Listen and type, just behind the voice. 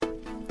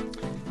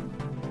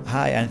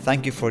Hi, and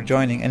thank you for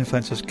joining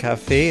Influencers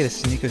Cafe. This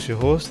is Nico's your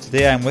host.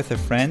 Today I'm with a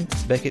friend,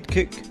 Becket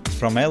Cook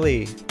from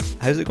LA.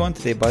 How's it going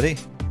today, buddy?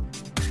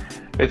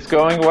 It's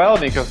going well,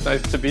 Nico. It's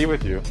nice to be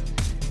with you.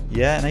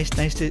 Yeah, nice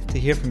to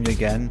hear from you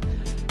again.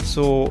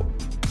 So,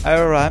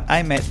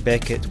 I met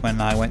Becket when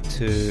I went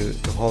to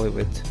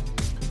Hollywood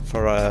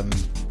for I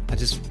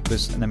just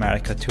was in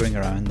America touring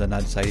around, and I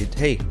decided,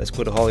 hey, let's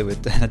go to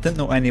Hollywood. And I didn't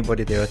know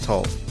anybody there at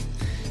all.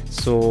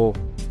 So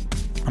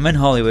I'm in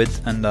Hollywood,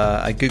 and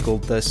I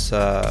googled this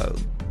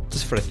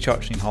just for a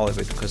church in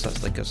Hollywood because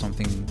that's like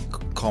something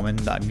common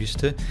that I'm used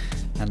to,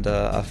 and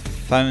I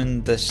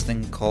found this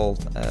thing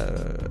called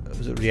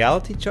was it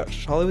Reality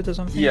Church Hollywood or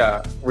something?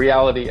 Yeah,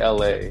 Reality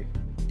LA.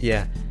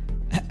 Yeah,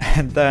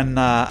 and then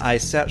I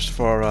searched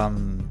for I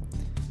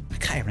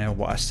can't remember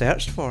what I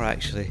searched for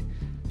actually.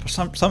 For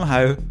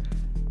somehow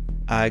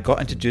I got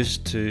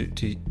introduced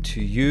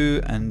to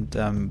you and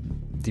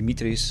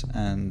Dimitris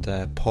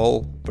and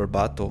Paul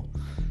Barbato,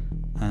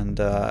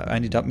 and I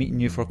ended up meeting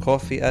you for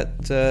coffee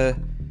at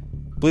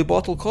Blue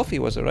Bottle Coffee,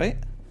 was it right?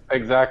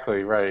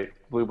 Exactly, right.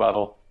 Blue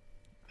Bottle,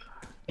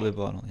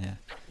 yeah.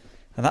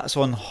 And that's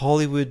on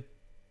Hollywood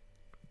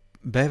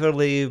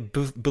Beverly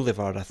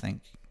Boulevard, I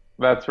think.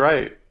 That's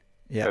right.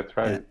 Yeah, that's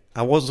right. Yeah.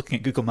 I was looking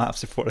at Google Maps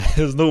before.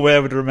 There's no way I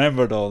would have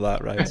remembered all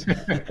that, right?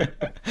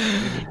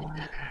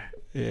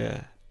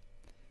 Yeah.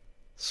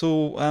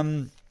 So,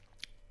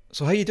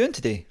 so how you doing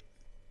today?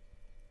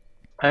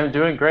 I'm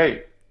doing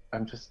great.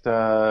 I'm just,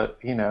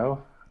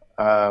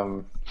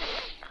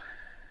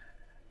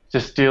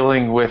 just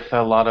dealing with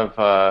a lot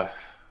of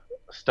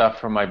stuff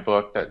from my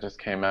book that just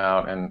came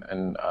out,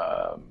 and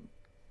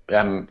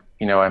I'm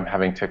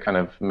having to kind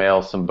of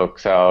mail some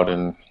books out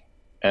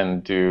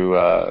and do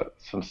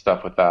some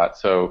stuff with that.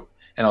 So,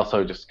 and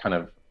also just kind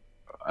of,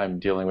 I'm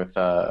dealing with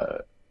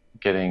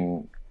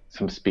getting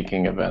some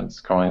speaking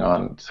events going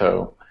on.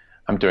 So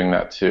I'm doing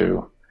that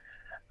too.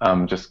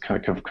 Just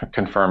kind of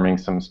confirming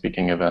some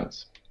speaking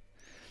events.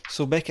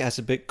 So Becket has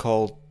a book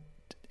called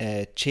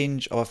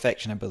Change of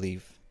Affection, I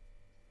believe.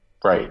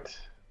 Right.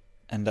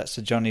 And that's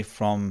a journey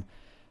from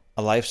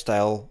a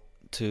lifestyle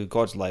to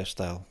God's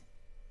lifestyle.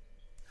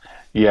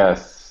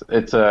 Yes,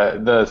 it's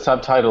the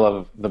subtitle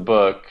of the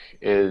book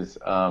is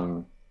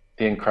The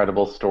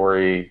Incredible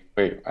Story.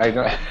 Wait, I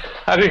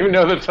don't even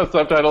know the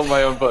subtitle of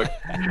my own book.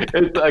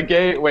 It's a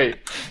gay. Wait,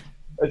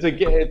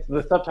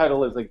 the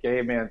subtitle is A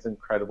Gay Man's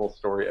Incredible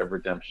Story of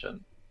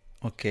Redemption.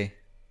 Okay.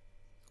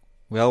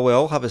 Well, we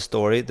all have a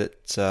story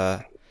that's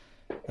a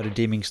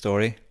redeeming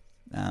story.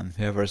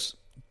 Whoever's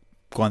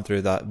gone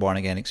through that born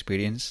again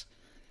experience,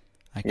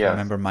 I can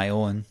remember my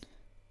own.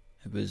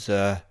 It was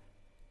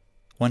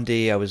one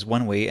day I was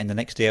one way, and the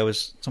next day I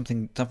was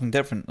something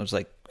different. It was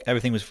like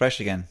everything was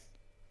fresh again.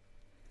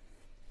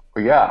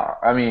 Well, yeah,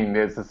 I mean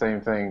it's the same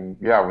thing.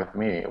 Yeah, with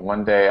me.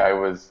 One day I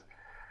was,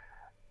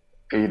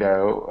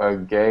 a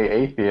gay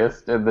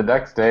atheist, and the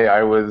next day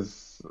I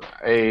was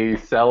a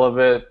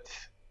celibate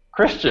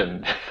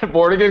Christian,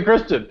 born again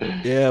Christian.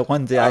 Yeah,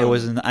 one day I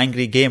was an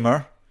angry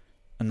gamer,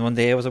 and one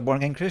day I was a born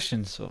again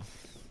Christian. So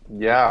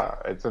yeah,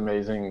 it's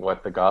amazing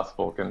what the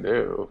gospel can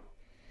do.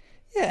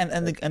 Yeah,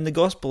 and the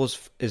gospel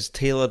is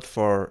tailored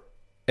for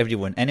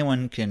everyone.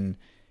 Anyone can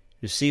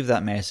receive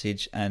that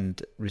message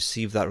and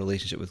receive that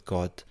relationship with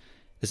God. It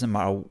doesn't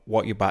matter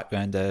what your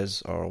background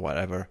is or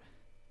whatever.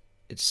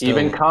 It's still...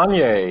 Even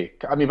Kanye.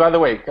 I mean, by the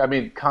way,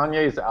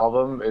 Kanye's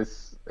album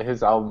is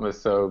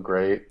so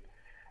great.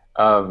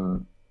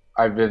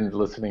 I've been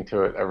listening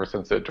to it ever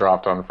since it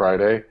dropped on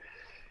Friday.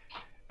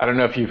 I don't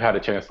know if you've had a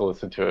chance to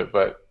listen to it,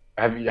 but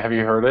have you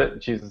heard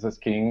it? Jesus is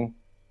King?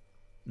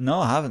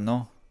 No, I haven't,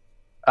 no.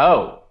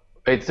 Oh,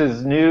 it's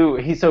his new.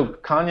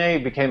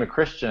 Kanye became a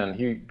Christian.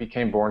 He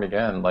became born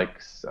again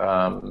like 6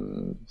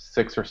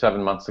 or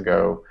 7 months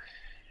ago,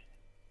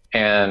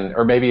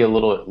 or maybe a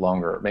little bit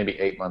longer, maybe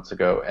 8 months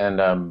ago.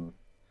 And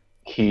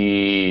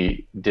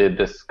he did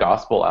this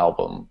gospel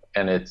album,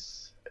 and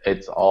it's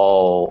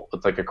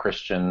like a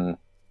Christian,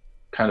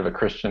 kind of a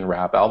Christian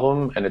rap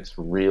album, and it's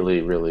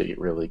really, really,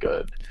 really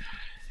good.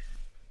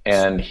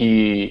 And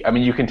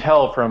you can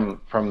tell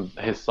from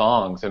his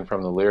songs and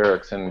from the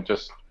lyrics and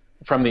just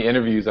from the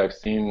interviews I've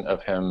seen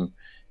of him,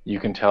 you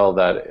can tell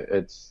that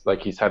it's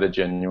like he's had a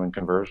genuine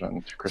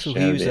conversion to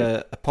Christianity. So he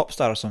was a pop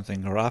star or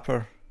something, a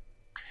rapper?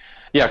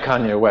 Yeah,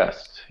 Kanye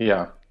West,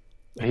 yeah.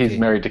 Okay. He's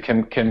married to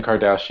Kim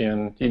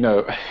Kardashian.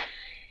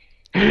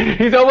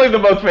 He's only the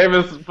most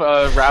famous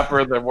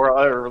rapper in the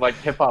world, or like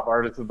hip-hop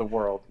artist in the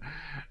world.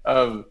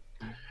 I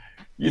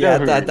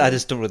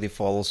just don't really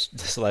follow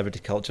celebrity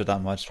culture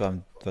that much,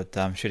 but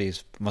I'm sure he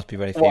must be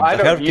very famous. Well, I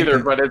don't either,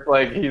 but it's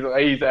like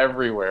he's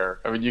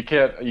everywhere. I mean, you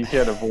can't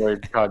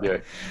avoid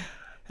Kanye.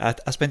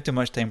 I spend too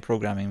much time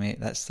programming, mate.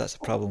 That's a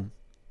problem.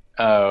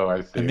 Oh,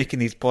 I see. And making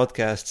these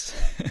podcasts.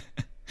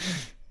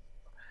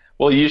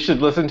 Well, you should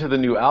listen to the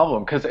new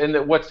album,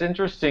 and what's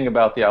interesting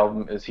about the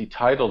album is he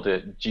titled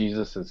it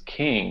Jesus is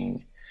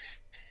King.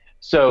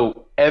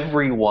 So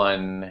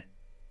everyone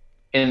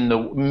in the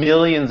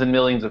millions and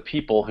millions of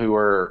people who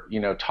are,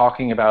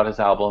 talking about his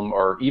album,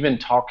 or even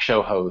talk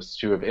show hosts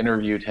who have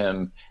interviewed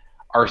him,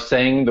 are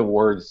saying the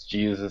words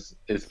Jesus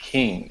is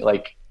King.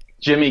 Like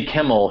Jimmy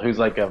Kimmel, who's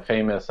like a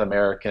famous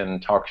American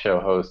talk show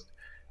host,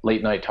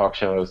 late night talk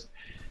show host,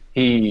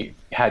 he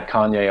had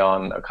Kanye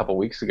on a couple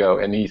weeks ago,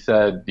 and he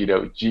said,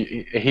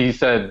 he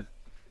said,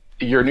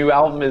 your new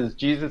album is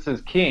Jesus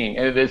is King.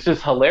 And it's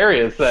just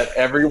hilarious that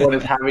everyone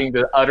is having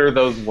to utter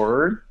those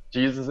words.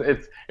 Jesus,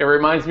 it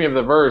reminds me of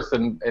the verse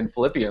in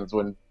Philippians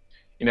when,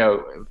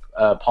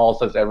 Paul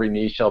says every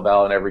knee shall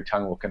bow and every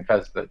tongue will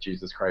confess that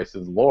Jesus Christ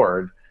is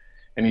Lord.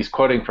 And he's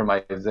quoting from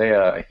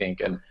Isaiah, I think.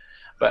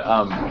 But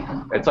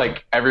it's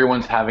like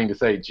everyone's having to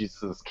say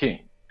Jesus is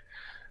King.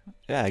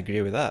 Yeah, I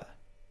agree with that.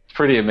 It's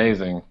pretty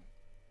amazing.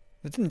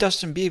 Didn't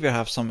Justin Bieber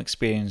have some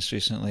experience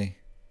recently?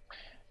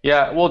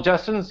 Yeah, well,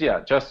 Justin's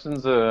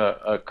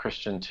a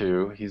Christian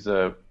too. He's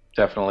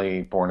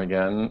definitely born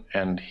again,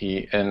 and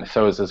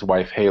so is his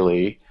wife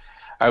Haley.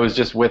 I was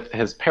just with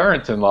his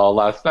parents-in-law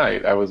last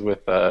night. I was with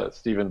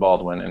Stephen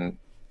Baldwin and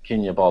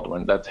Kenya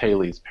Baldwin. That's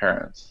Haley's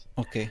parents.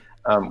 Okay.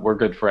 We're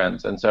good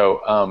friends, and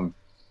so,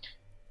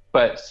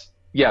 but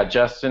yeah,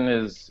 Justin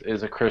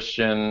is a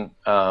Christian,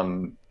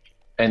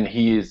 and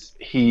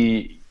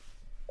he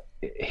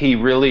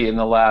really in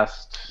the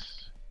last,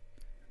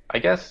 I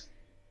guess,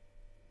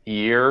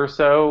 year or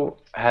so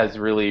has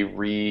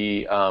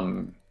really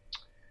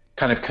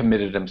kind of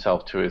committed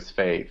himself to his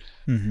faith.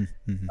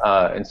 Mm-hmm,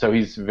 mm-hmm. And so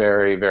he's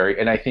very, very,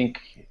 and I think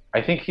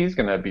he's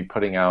going to be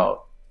putting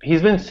out,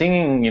 he's been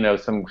singing,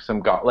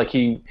 some God, like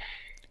he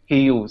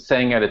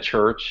sang at a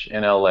church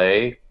in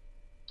LA,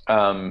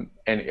 and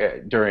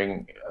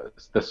during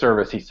the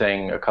service he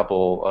sang a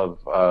couple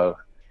of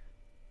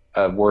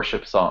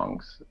worship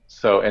songs.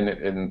 So,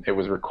 and it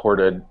was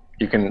recorded.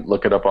 You can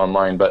look it up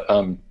online, but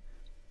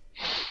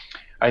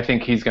I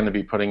think he's going to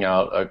be putting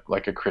out a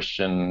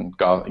Christian,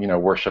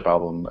 worship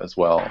album as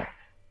well.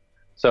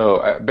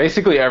 So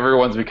basically,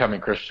 everyone's becoming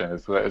Christian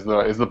is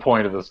the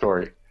point of the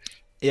story.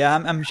 Yeah,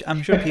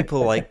 I'm sure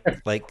people like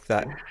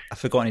that. I've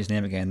forgotten his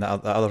name again.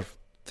 That other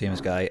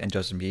famous guy, and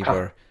Justin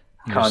Bieber,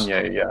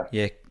 Kanye, yeah,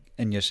 yeah,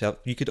 and yourself.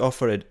 You could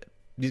offer it.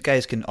 These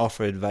guys can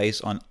offer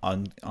advice on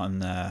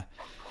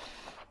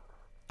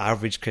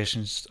average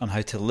Christians on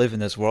how to live in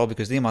this world,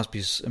 because it must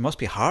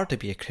be hard to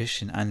be a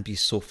Christian and be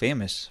so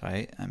famous,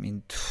 right? I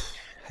mean,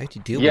 how do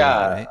you deal with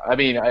that, right? I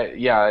mean,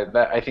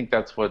 I think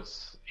that's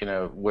what's,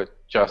 with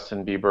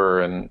Justin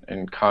Bieber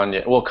and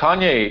Kanye. Well,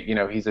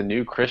 Kanye, he's a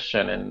new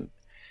Christian, and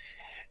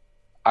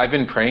I've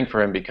been praying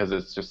for him because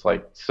it's just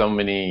like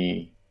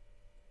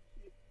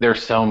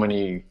there's so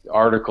many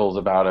articles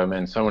about him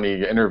and so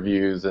many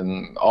interviews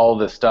and all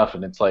this stuff,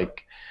 and it's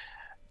like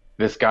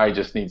this guy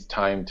just needs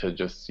time to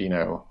just,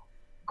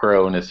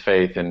 grow in his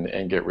faith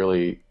and get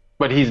really,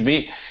 but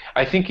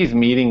I think he's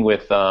meeting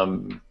with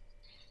a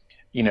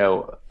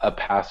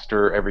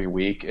pastor every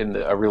week, and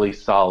a really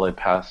solid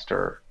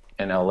pastor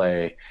in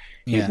LA.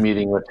 He's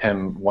meeting with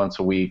him once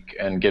a week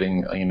and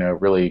getting,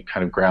 really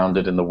kind of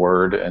grounded in the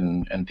word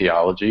and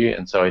theology.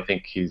 And so I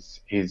think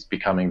he's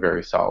becoming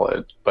very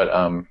solid, but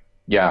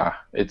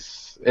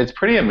it's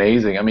pretty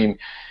amazing. I mean,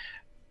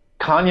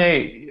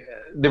 Kanye,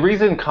 the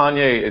reason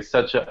Kanye is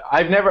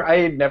I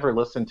had never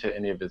listened to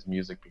any of his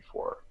music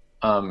before.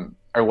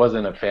 I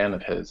wasn't a fan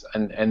of his.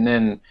 And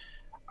then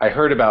I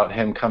heard about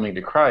him coming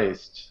to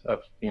Christ,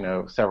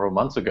 several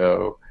months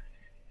ago.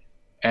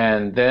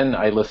 And then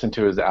I listened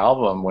to his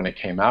album when it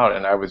came out,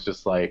 and I was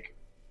just like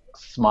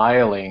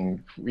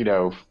smiling,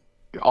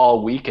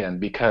 all weekend,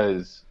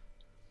 because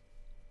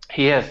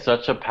he has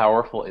such a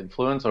powerful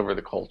influence over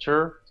the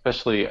culture,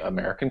 especially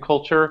American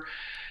culture.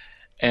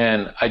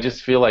 And I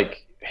just feel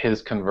like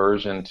his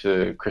conversion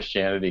to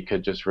Christianity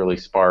could just really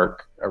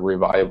spark a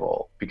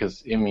revival,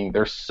 because I mean,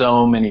 there's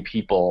so many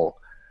people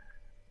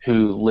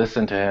who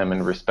listen to him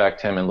and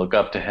respect him and look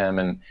up to him,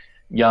 and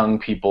young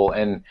people,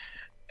 and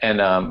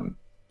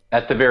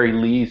at the very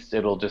least,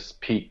 it'll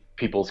just pique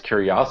people's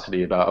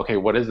curiosity about, okay,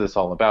 what is this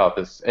all about?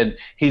 And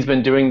he's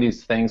been doing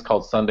these things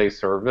called Sunday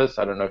service.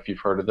 I don't know if you've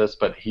heard of this,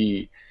 but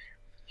he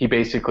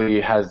basically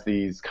has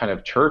these kind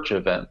of church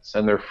events,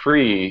 and they're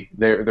free.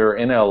 They're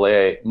in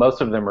LA.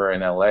 Most of them are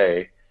in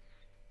LA,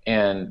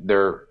 and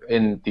they're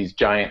in these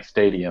giant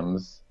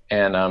stadiums.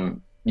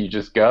 And you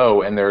just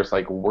go, and there's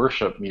like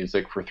worship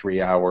music for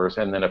 3 hours,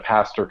 and then a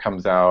pastor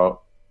comes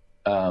out.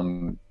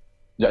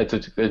 It's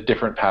a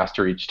different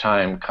pastor each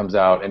time, comes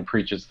out and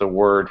preaches the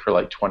word for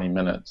like 20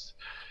 minutes.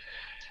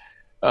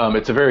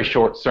 It's a very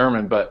short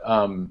sermon, but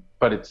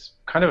it's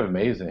kind of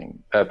amazing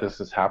that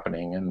this is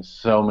happening and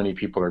so many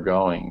people are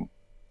going.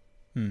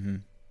 Mm-hmm.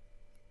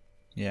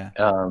 Yeah.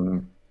 I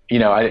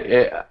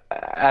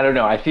don't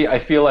know.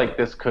 I feel like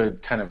this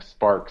could kind of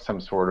spark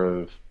some sort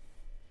of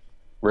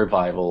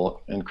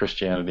revival in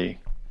Christianity.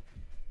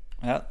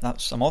 Yeah,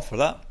 I'm all for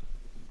that.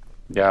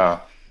 Yeah.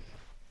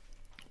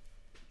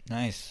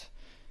 Nice.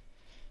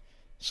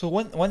 So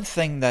one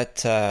thing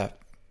that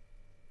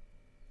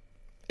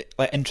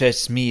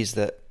interests me is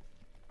that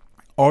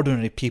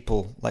ordinary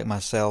people like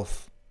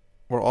myself,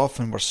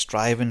 we're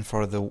striving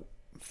for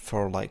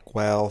like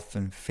wealth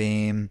and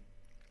fame,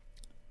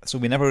 so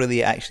we never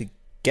really actually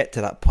get to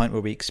that point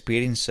where we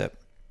experience it.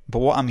 But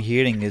what I'm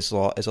hearing is a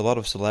lot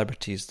of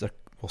celebrities.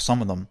 Well,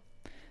 some of them.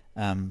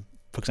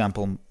 For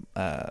example,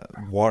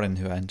 Warren,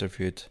 who I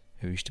interviewed,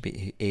 who used to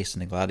be Ace in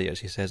the Gladiators,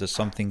 he says there's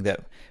something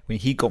that when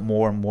he got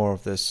more and more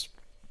of this,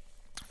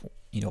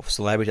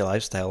 celebrity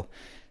lifestyle,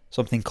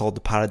 something called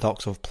the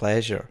paradox of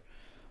pleasure,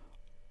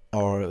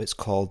 or it's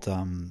called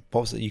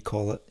what was it you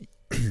call it?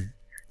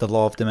 The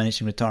law of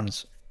diminishing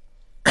returns.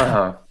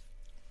 Yeah.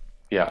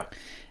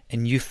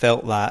 And you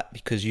felt that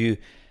because you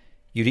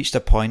reached a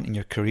point in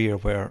your career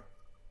where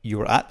you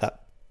were at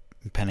that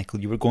pinnacle.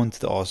 You were going to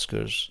the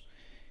Oscars,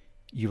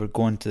 you were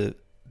going to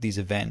these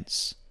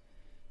events,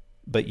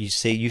 but you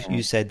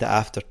said that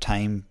after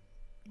time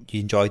you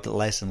enjoyed it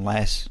less and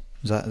less.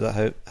 Is that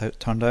how it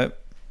turned out?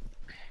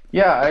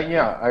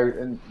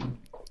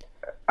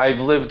 I've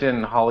lived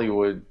in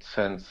Hollywood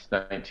since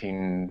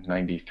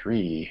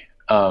 1993,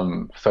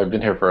 so I've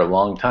been here for a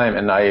long time,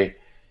 and I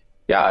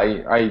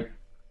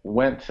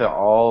went to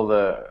all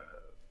the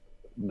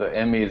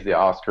Emmys, the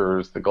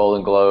Oscars, the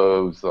Golden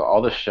Globes,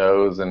 all the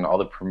shows, and all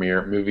the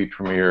movie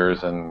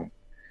premieres, and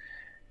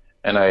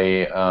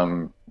I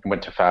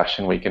went to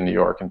Fashion Week in New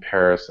York and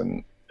Paris,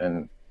 and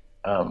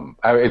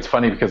it's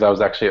funny because I was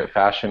actually at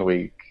Fashion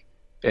Week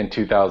in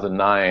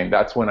 2009.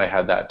 That's when I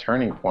had that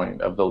turning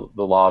point of the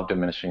law of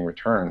diminishing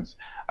returns.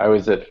 I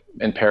was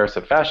in Paris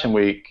at Fashion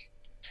Week,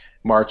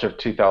 March of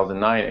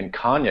 2009, and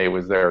Kanye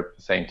was there at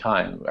the same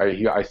time.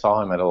 I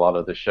saw him at a lot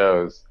of the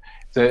shows.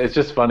 So it's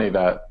just funny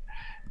that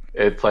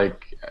it's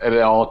like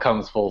it all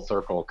comes full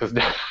circle because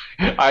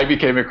I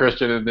became a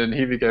Christian and then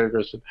he became a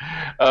Christian.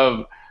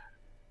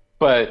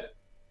 But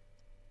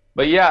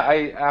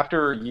yeah,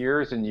 after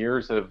years and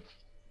years of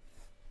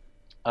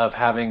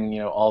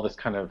having all this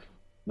kind of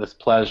this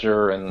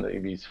pleasure and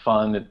these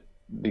fun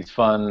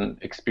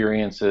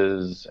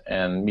experiences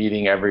and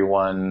meeting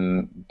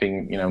everyone,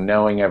 being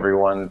knowing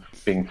everyone,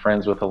 being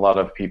friends with a lot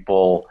of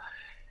people,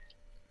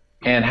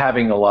 and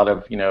having a lot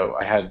of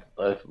I had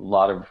a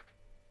lot of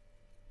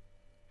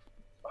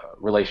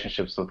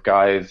relationships with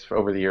guys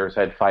over the years.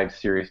 I had 5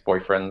 serious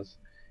boyfriends,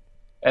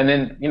 and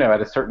then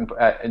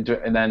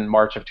and then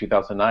March of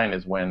 2009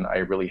 is when I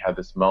really had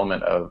this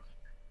moment of,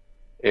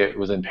 it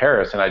was in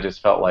Paris, and I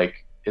just felt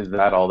like, is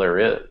that all there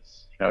is?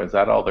 Is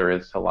that all there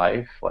is to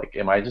life? Like,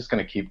 am I just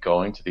going to keep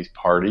going to these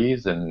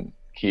parties and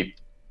keep,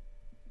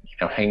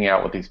 hanging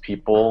out with these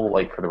people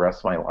like for the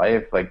rest of my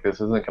life? Like,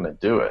 this isn't going to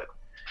do it.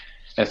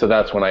 And so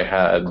that's when I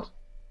had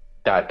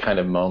that kind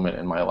of moment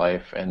in my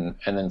life. And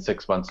then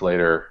 6 months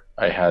later,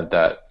 I had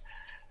that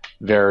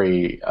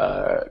very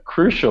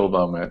crucial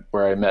moment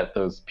where I met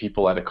those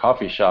people at a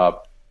coffee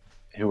shop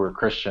who were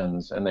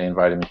Christians, and they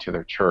invited me to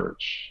their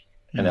church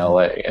in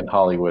LA, in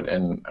Hollywood,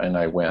 and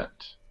I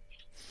went.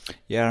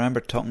 Yeah, I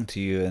remember talking to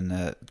you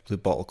in Blue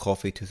Bottle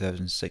Coffee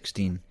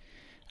 2016,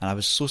 and I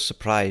was so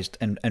surprised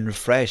and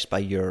refreshed by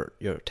your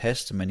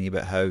testimony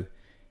about how,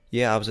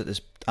 I was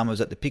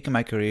at the peak of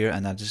my career,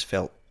 and I just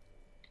felt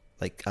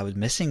like I was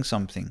missing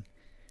something.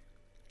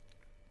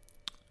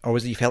 Or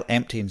was it you felt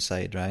empty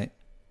inside, right?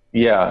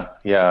 Yeah.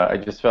 I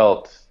just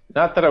felt,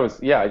 not that I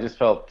was, I just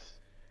felt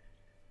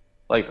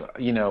like,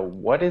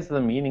 what is the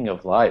meaning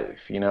of life?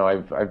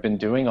 I've been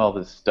doing all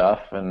this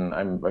stuff, and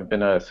I've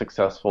been a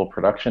successful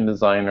production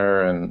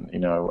designer, and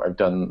I've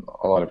done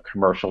a lot of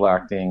commercial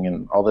acting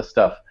and all this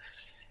stuff,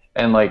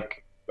 and I've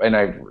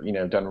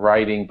done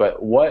writing, but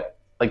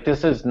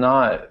this is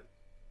not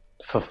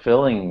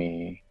fulfilling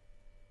me,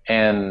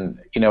 and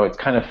it's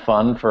kind of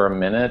fun for a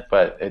minute,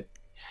 but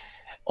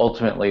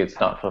ultimately it's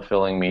not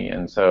fulfilling me,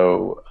 and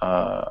so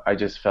I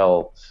just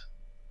felt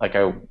like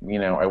I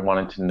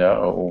wanted to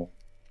know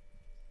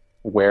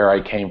where I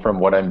came from,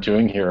 what I'm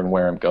doing here, and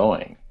where I'm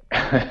going.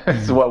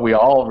 It's what we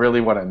all really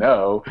want to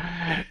know.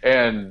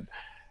 And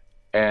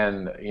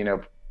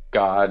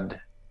God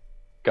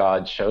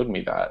showed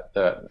me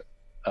that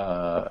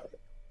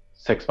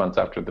 6 months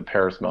after the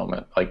Paris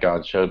moment, like,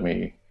 God showed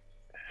me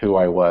who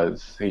I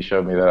was. He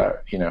showed me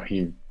that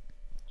he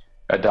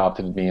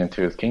adopted me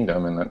into his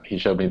kingdom, and that he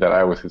showed me that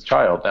I was his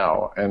child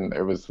now, and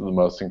it was the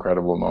most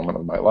incredible moment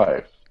of my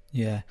life.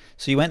 Yeah.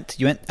 So you went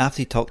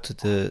after you talked to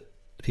the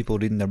people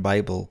reading their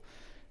Bible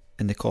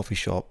in the coffee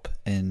shop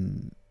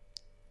in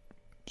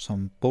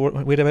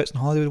whereabouts in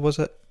Hollywood was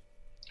it?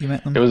 You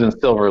met them? It was in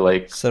Silver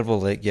Lake. Silver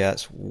Lake, yeah,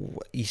 it's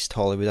East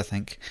Hollywood, I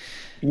think.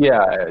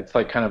 Yeah, it's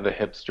like kind of the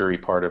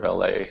hipstery part of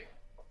LA.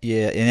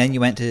 Yeah, and then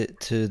you went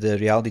to the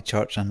reality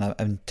church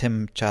and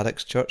Tim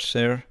Chaddock's church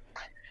there.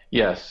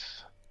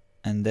 Yes.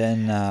 And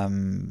then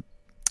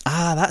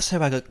that's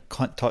how I got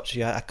in touch with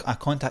you. I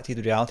contacted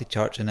the reality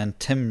church, and then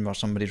Tim or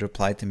somebody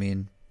replied to me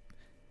and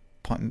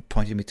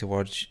pointed me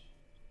towards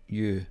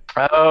you.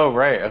 Oh,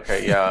 right.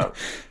 Okay, yeah.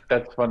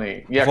 That's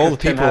funny. Yeah, all the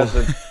people.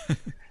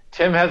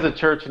 Tim has a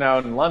church now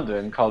in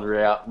London called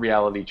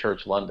Reality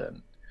Church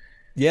London.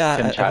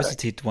 Yeah, I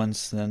visited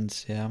once,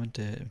 and I went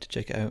to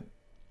check it out.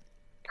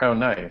 Oh,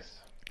 nice.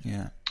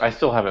 Yeah. I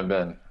still haven't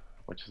been,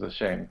 which is a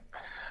shame.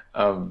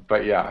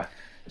 But yeah.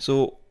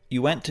 So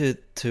you went to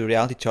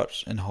reality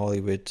church in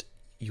Hollywood.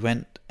 You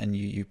went and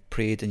you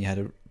prayed, and you had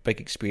a big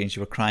experience.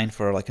 You were crying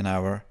for like an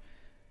hour.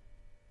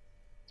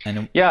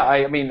 And Yeah,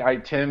 I mean,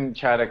 Tim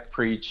Chaddock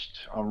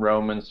preached on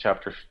Romans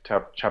chapter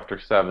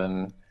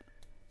 7,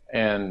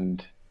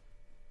 and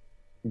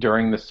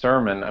during the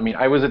sermon, I mean,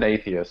 I was an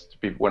atheist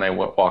when I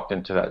walked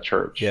into that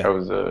church. yeah,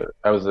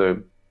 I was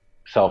a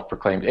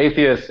self-proclaimed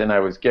atheist, and I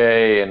was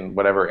gay and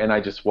whatever, and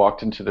I just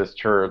walked into this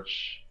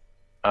church,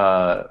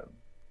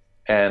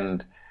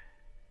 and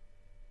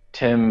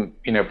Tim,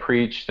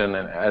 preached, and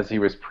then as he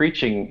was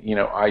preaching,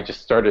 I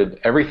just started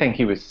everything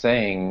he was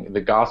saying,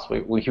 the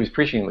gospel. He was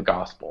preaching the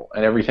gospel,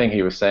 and everything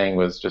he was saying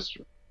was just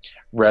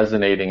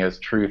resonating as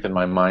truth in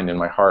my mind and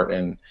my heart,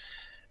 and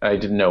I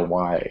didn't know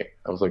why.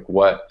 I was like,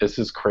 "What? This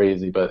is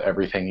crazy!" But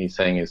everything he's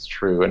saying is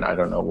true, and I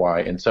don't know why.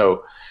 And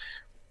so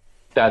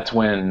that's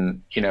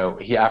when,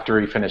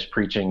 after he finished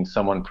preaching,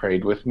 someone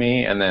prayed with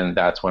me, and then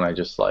that's when I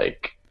just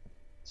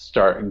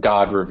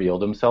God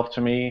revealed himself to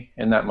me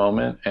in that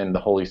moment, and the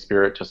Holy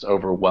Spirit just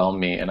overwhelmed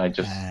me, and I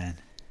just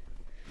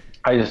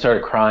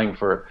started crying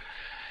for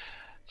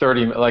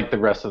 30, like the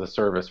rest of the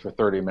service, for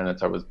 30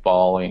 minutes. I was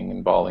bawling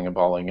and bawling and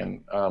bawling,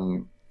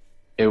 and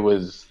it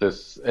was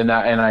this, and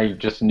I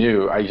just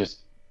knew,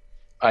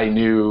 I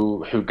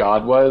knew who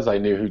God was, I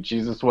knew who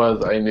Jesus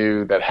was, I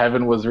knew that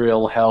heaven was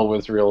real, hell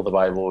was real, the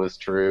Bible was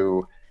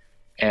true.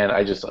 And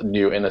I just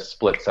knew in a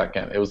split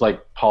second. It was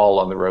like Paul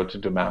on the road to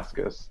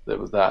Damascus. It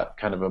was that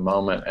kind of a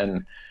moment,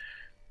 and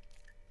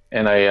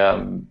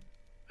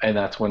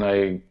that's when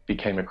I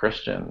became a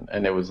Christian.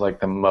 And it was like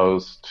the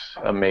most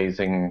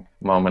amazing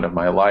moment of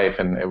my life.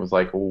 And it was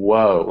like,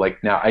 whoa!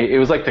 Like now, it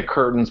was like the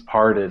curtains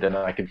parted, and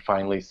I could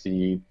finally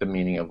see the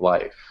meaning of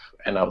life.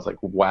 And I was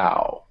like,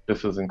 wow,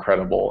 this is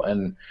incredible.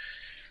 And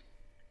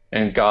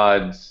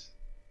God's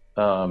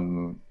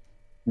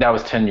that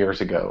was 10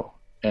 years ago.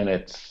 And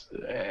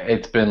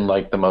it's been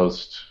like the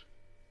most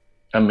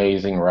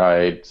amazing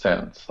ride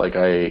since. Like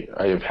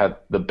I've had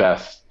the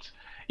best,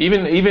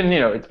 even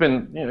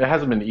it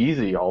hasn't been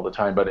easy all the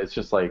time, but it's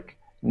just like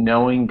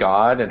knowing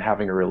God and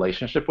having a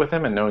relationship with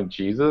him and knowing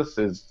Jesus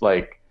is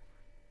like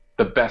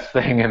the best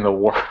thing in the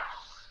world.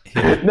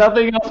 Yeah.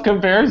 Nothing else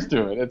compares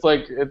to it. It's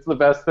like it's the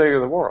best thing in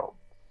the world.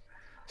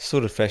 So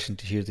refreshing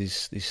to hear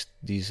these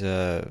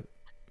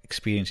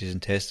experiences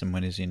and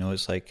testimonies.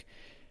 It's like,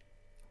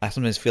 I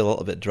sometimes feel a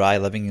little bit dry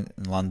living in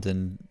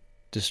London,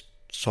 just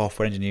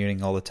software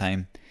engineering all the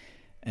time,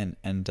 and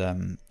I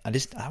want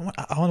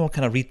to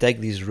kind of redig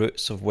these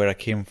roots of where I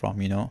came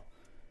from.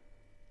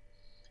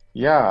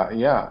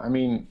 Yeah. I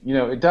mean,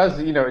 it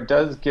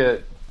does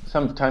get,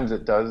 sometimes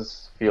it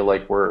does feel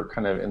like we're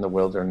kind of in the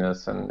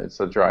wilderness and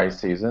it's a dry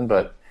season,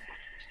 but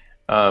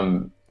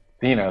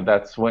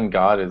that's when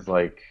God is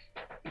like,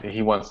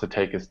 he wants to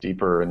take us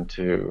deeper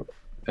into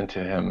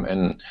him,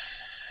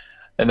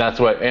 and that's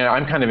what, and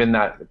I'm kind of in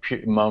that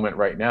moment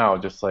right now,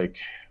 just like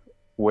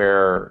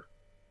where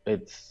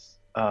it's,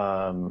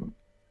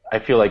 I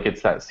feel like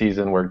it's that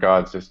season where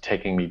God's just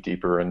taking me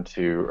deeper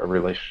into a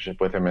relationship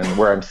with him, and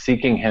where I'm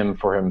seeking him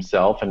for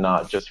himself and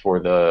not just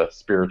for the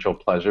spiritual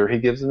pleasure he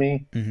gives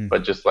me,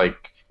 but just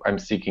like I'm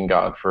seeking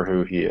God for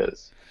who he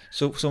is.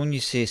 So when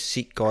you say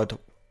seek God,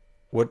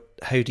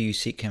 how do you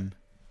seek him?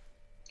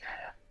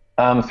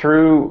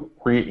 Through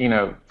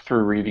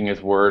reading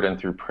his word and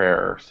through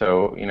prayer.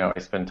 So, I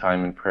spend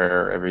time in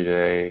prayer every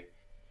day,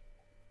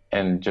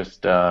 and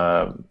just,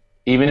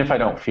 even if I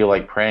don't feel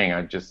like praying,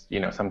 I just,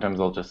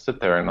 sometimes I'll just sit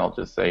there and I'll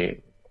just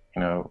say,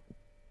 God,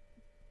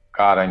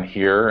 I'm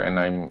here,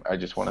 and I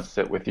just want to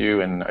sit with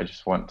you, and I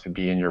just want to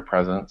be in your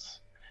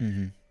presence.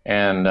 And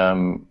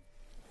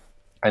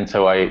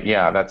so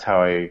that's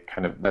how I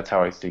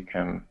seek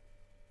him.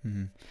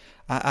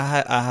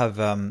 I have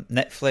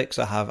Netflix,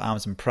 I have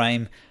Amazon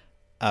Prime,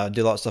 I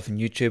do a lot of stuff on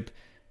YouTube.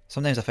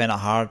 Sometimes I find it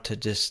hard to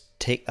just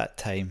take that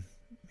time.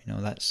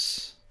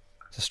 It's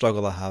a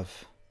struggle I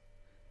have.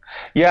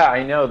 Yeah,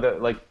 I know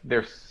that, like,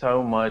 there's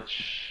so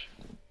much,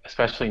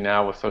 especially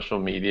now with social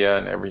media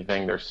and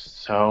everything, there's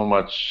so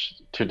much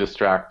to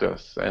distract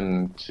us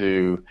and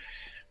to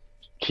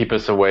keep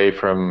us away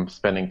from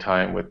spending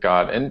time with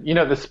God. And,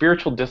 the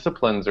spiritual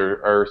disciplines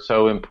are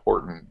so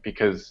important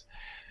because,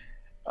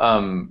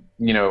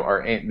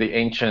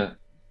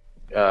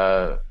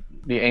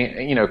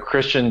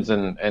 Christians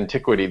in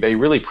antiquity, they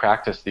really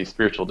practiced these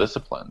spiritual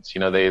disciplines.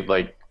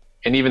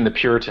 And even the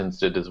Puritans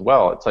did as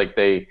well. It's like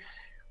they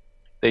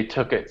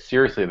took it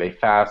seriously. They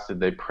fasted,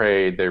 they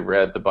prayed, they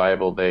read the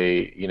Bible,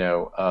 they,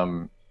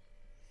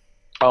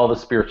 all the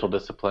spiritual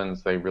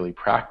disciplines they really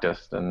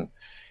practiced. And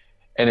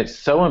it's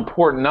so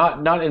important,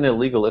 not in a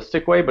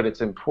legalistic way, but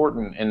it's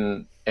important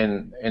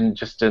in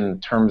just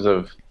in terms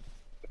of,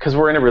 because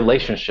we're in a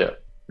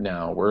relationship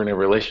now. We're in a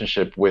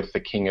relationship with the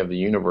King of the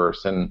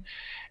universe, and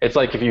it's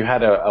like if you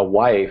had a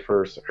wife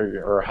or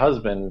a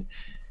husband,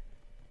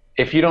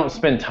 if you don't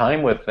spend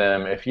time with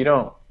them, if you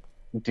don't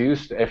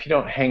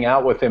hang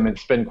out with them and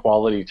spend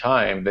quality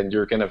time, then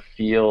you're going to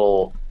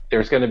feel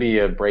there's going to be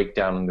a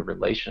breakdown in the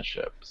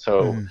relationship.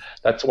 So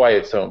that's why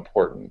it's so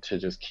important to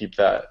just keep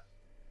that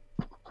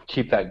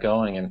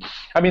going. And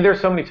I mean, there's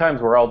so many times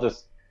where I'll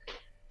just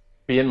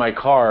be in my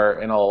car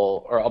and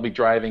I'll be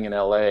driving in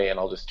LA and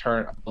I'll just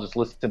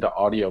listen to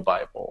audio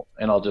Bible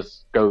and I'll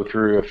just go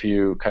through a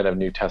few kind of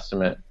New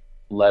Testament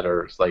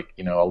letters, like,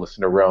 I'll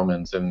listen to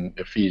Romans and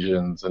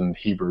Ephesians and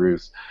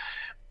Hebrews.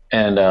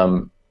 And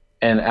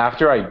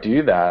after I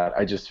do that,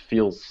 I just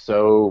feel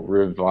so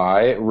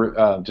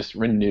just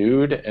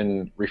renewed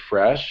and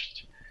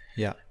refreshed.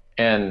 Yeah.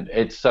 And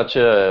it's such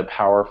a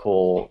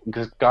powerful,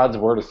 because God's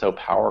word is so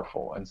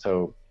powerful. And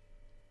so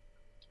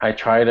I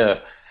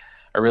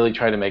really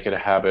try to make it a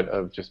habit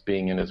of just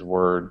being in his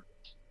word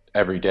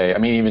every day. I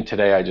mean, even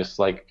today, I just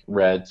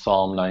read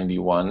Psalm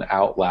 91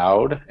 out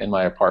loud in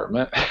my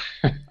apartment,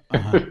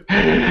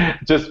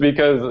 just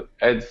because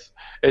it's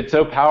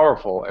so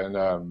powerful. And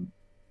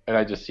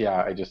I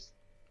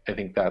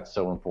think that's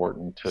so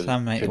important to.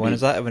 Psalm 91,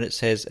 is that when it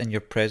says, "In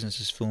your presence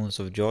is fullness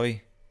of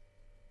joy"?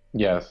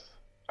 Yes.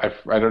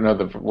 I don't know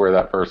where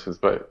that verse is,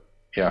 but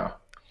yeah.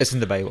 It's in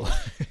the Bible.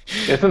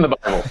 It's in the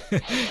Bible.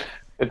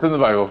 It's in the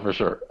Bible for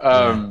sure.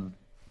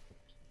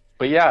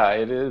 But yeah,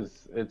 it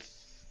is.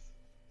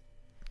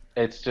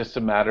 It's just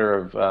a matter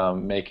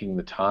of making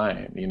the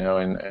time,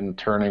 and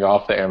turning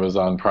off the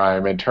Amazon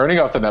Prime and turning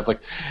off the Netflix.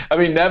 I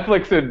mean,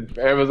 Netflix and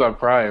Amazon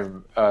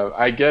Prime,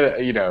 I get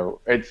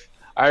it,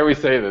 I always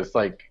say this,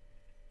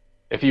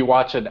 if you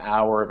watch an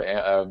hour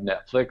of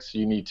Netflix,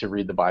 you need to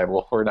read the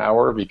Bible for an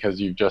hour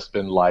because you've just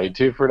been lied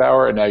to for an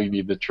hour and now you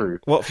need the truth.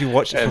 What if you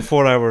watch it for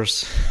 4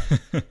 hours?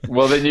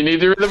 Well, then you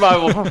need to read the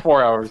Bible for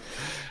 4 hours.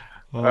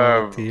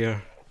 Oh,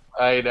 dear.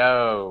 I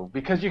know,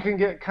 because you can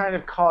get kind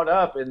of caught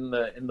up in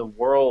the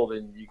world,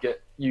 and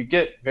you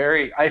get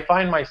very. I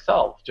find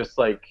myself just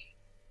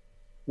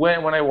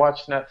when I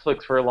watch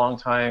Netflix for a long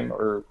time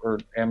or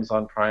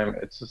Amazon Prime,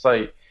 it's just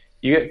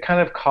you get kind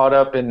of caught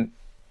up in.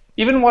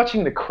 Even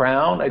watching The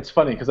Crown, it's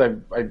funny because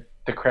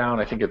The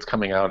Crown, I think it's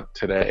coming out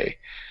today,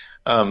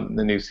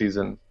 the new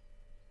season.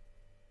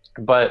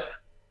 But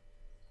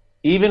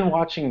even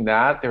watching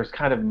that, there's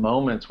kind of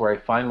moments where I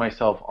find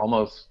myself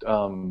almost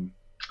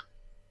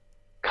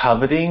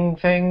coveting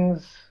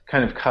things,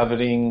 kind of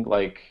coveting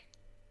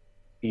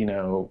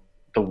the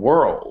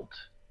world,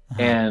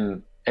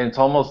 and it's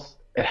almost,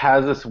 it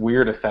has this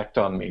weird effect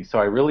on me. So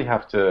I really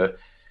have to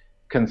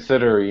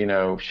consider,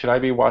 should I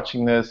be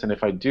watching this? And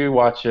if I do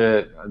watch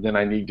it, then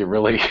I need to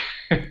really,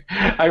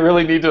 I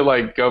really need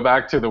to go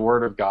back to the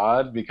Word of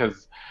God,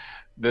 because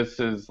this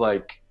is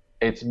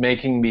it's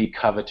making me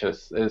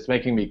covetous. It's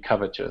making me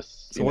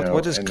covetous. So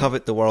what does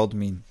covet the world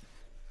mean?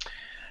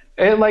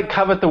 It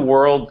covet the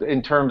world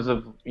in terms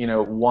of,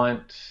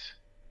 want,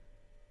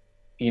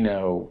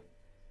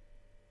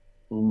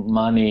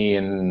 money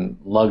and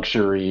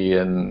luxury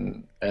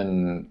and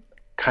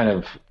kind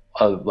of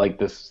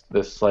this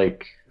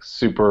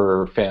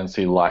super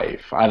fancy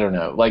life. I don't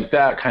know,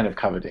 that kind of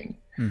coveting.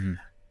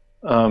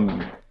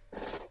 Mm-hmm.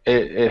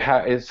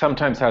 It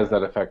sometimes has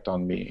that effect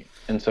on me,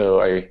 and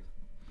so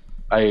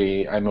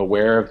I'm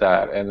aware of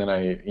that, and then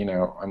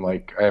I'm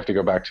I have to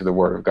go back to the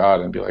Word of God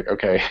and be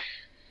okay,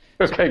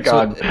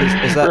 God, so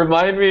is that,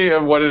 remind me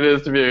of what it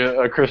is to be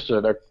a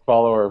Christian, a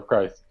follower of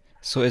Christ.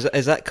 So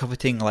is that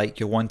coveting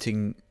you're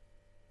wanting?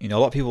 A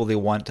lot of people, they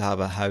want to have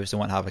a house, they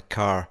want to have a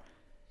car,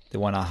 they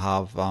want to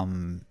have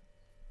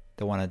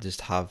they want to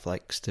just have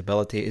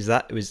stability. Is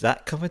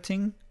that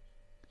coveting?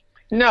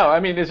 No, I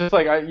mean, it's just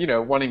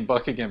wanting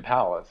Buckingham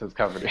Palace is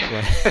coveting.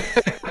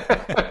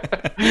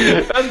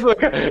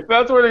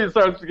 That's when he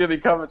starts getting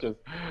covetous.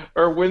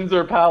 Or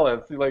Windsor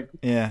Palace,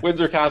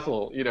 Windsor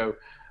Castle,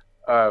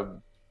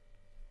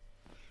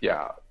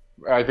 yeah.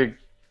 I think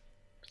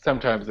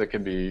sometimes it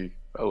can be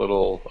a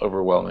little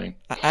overwhelming.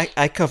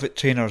 I covet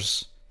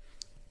trainers.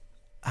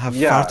 I have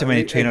far too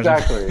many trainers.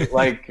 Exactly.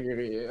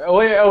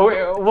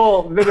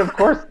 Well, then of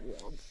course,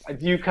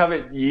 do you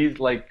covet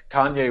Yeezy,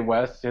 Kanye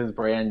West, his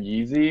brand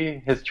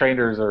Yeezy? His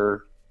trainers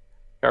are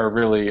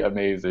really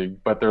amazing,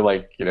 but they're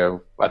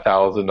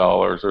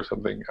 $1,000 or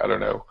something. I don't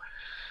know.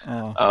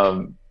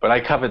 Oh. But I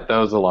covet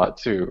those a lot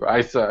too.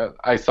 I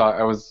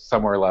was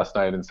somewhere last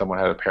night and someone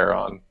had a pair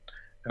on,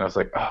 and I was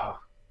oh,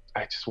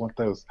 I just want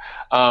those.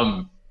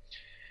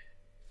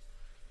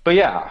 But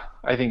yeah,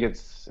 I think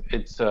it's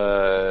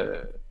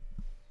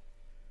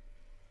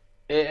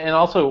and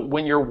also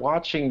when you're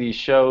watching these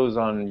shows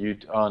on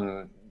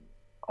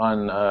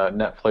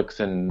Netflix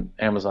and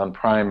Amazon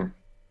Prime,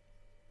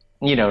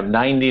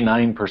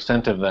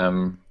 99% of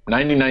them,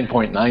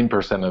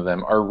 99.9% of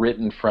them are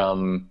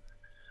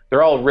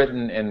they're all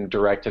written and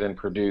directed and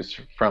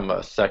produced from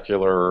a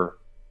secular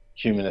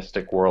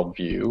humanistic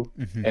worldview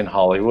in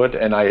Hollywood.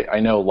 And I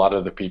know a lot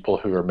of the people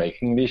who are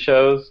making these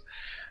shows,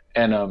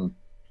 and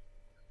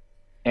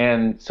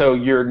so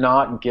you're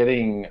never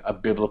getting a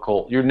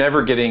biblical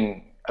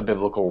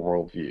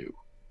worldview.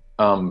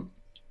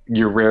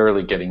 You're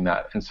rarely getting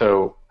that. And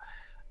so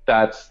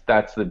that's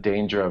the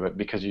danger of it,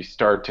 because you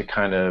start to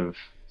kind of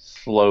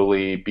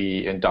slowly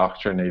be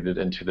indoctrinated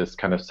into this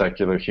kind of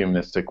secular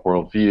humanistic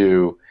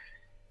worldview,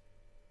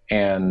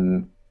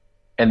 and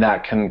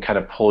that can kind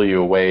of pull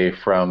you away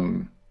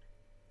from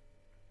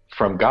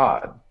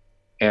God.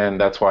 And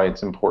that's why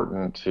it's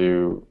important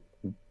to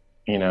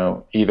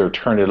either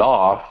turn it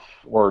off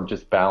or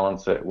just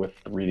balance it with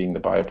reading the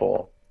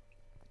Bible.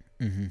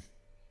 Hmm.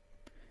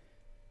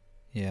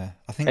 Yeah,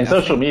 And I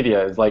social think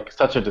media is like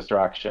such a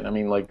distraction. I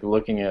mean, like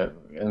looking at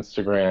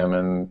Instagram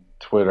and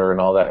Twitter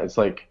and all that, it's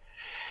like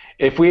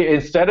if we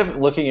instead of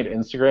looking at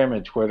Instagram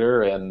and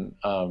Twitter and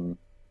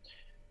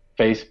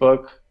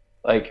Facebook,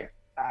 like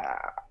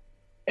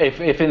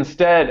if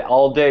instead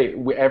all day,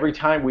 every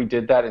time we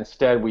did that,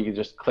 instead we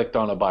just clicked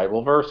on a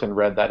Bible verse and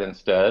read that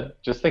instead,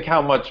 just think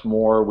how much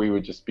more we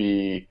would just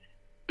be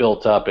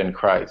built up in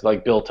Christ,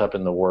 like built up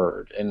in the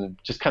Word, and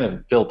just kind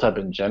of built up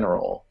in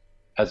general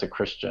as a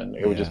Christian.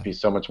 It would just yeah. be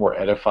so much more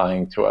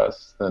edifying to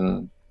us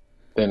than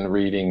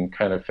reading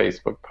kind of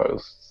Facebook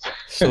posts.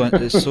 So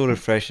it's so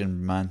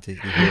refreshing, man, to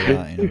hear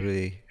that.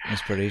 Really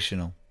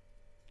inspirational.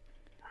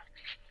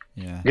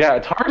 Yeah. Yeah,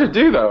 it's hard to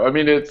do though. I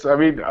mean,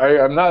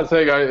 I'm not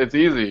saying it's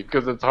easy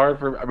because it's hard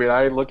for. I mean,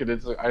 I look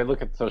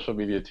at social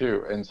media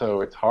too, and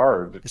so it's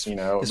hard, It's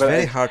But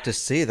very hard to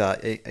say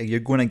that. You're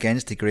going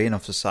against the grain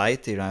of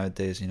society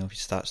nowadays. If you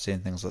start saying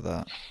things like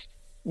that.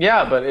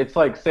 yeah, but it's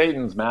like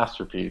Satan's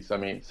masterpiece. I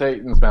mean,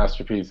 Satan's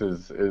masterpiece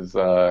is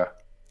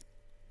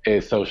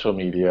social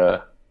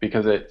media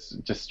because it's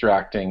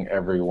distracting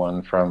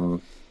everyone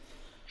from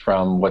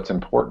what's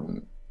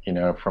important,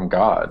 from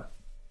God.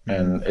 Mm-hmm.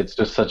 And it's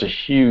just such a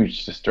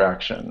huge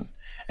distraction.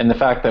 And the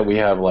fact that we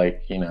have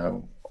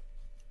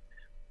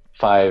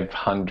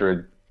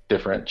 500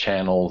 different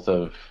channels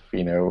of,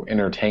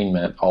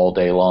 entertainment all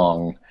day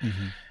long,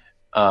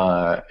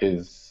 Mm-hmm.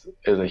 is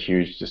a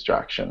huge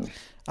distraction.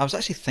 I was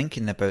actually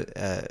thinking about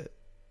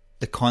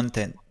the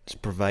content that's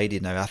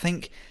provided now. I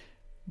think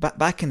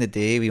back in the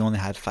day we only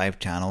had 5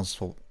 channels.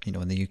 So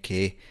in the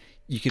UK,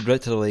 you could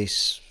literally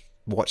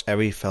watch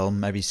every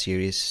film, every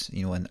series.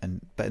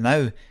 But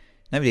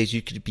nowadays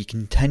you could be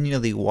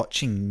continually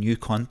watching new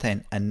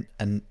content and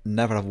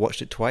never have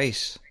watched it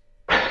twice,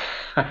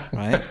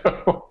 right?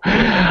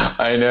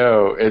 I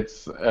know.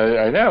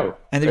 I know.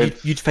 And then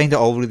you'd find it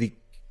all really,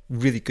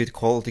 really good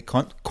quality.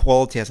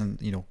 Quality as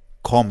in,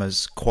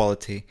 commas,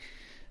 quality.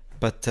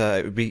 But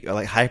it would be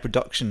like high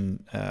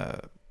production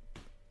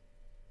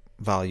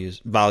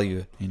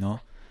value.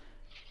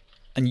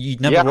 And you'd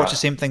never watch the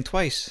same thing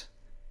twice.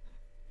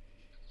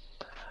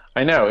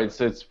 I know.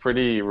 It's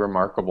pretty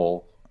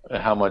remarkable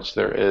how much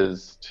there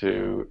is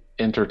to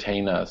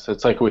entertain us.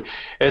 It's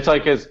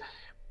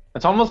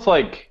almost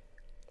like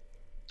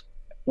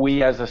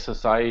we as a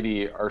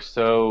society are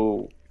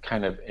so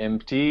kind of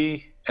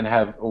empty and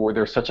or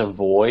there's such a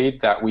void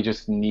that we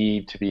just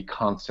need to be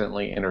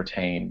constantly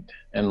entertained,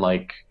 and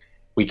like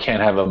we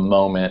can't have a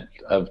moment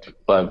of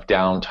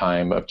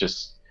downtime, of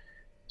just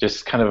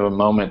kind of a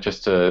moment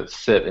just to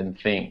sit and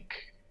think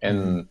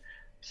and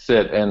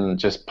sit and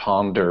just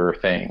ponder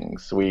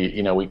things.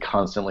 We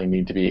constantly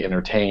need to be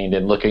entertained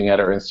and looking at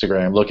our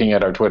Instagram, looking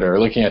at our Twitter,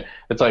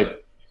 it's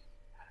like,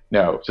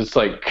 no, just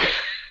like,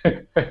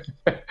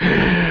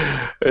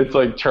 it's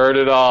like, turn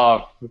it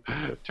off,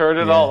 turn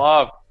it all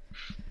off.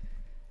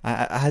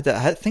 I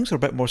had things were a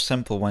bit more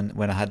simple when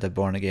I had the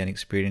born again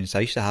experience.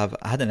 I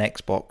had an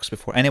Xbox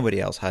before anybody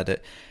else had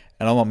it,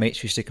 and all my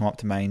mates used to come up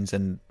to mine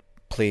and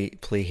play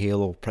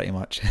Halo pretty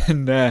much.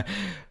 And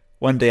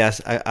one day,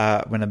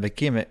 when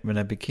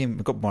I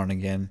got born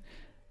again,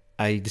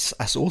 I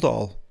sold it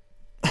all.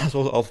 I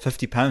sold it all for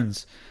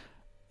 £50,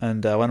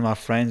 and one of my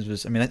friends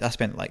was. I mean, I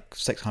spent like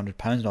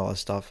 £600 on all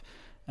this stuff,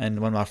 and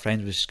one of my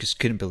friends just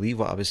couldn't believe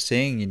what I was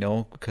saying,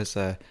 because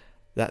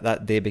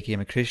that day became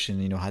a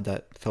Christian, had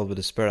that filled with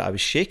the Spirit. I was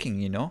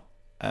shaking,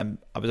 I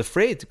was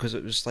afraid because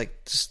it was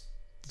like just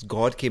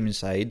God came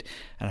inside,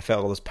 and I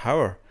felt all this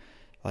power,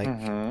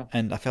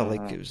 and I felt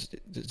like it was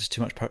just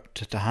too much power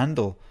to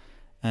handle.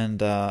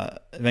 And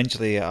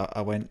eventually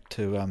I went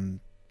to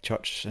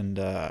church, and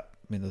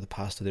the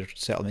pastor there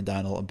settled me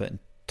down a little bit and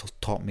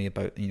taught me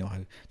about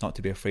how not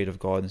to be afraid of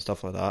God and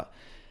stuff like that.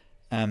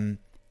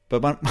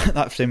 But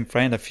that same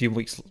friend, a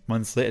few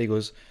months later, he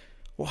goes,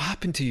 "What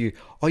happened to you?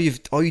 All you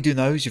do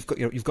now is you've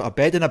got a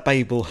bed and a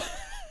Bible."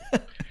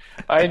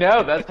 I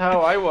know, that's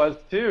how I was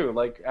too.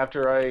 Like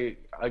after I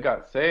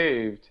got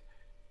saved,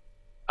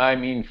 I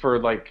mean, for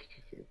like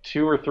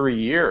 2 or 3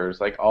 years,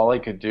 like all I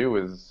could do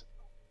was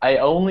I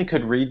only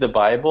could read the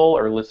Bible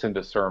or listen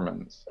to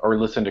sermons or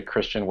listen to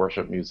Christian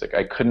worship music.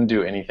 I couldn't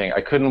do anything.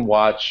 I couldn't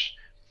watch.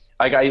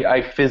 Like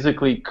I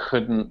physically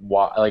couldn't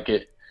watch. Like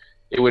it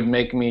would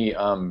make me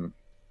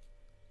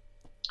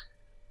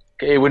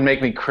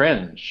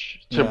cringe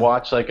to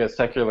watch like a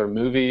secular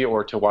movie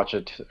or to watch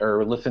it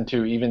or listen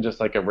to even just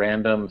like a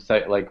random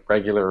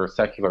regular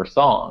secular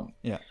song.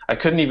 Yeah, I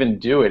couldn't even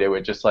do it. It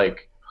would just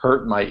like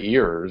hurt my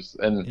ears.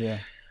 And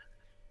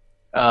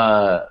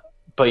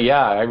but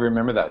yeah, I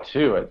remember that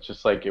too. It's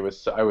just like I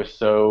was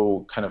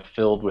so kind of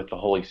filled with the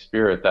Holy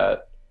Spirit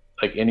that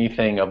like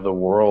anything of the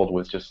world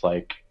was just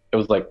like, it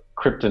was like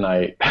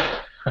kryptonite.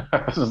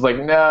 I was just like,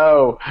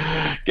 no,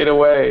 get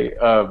away.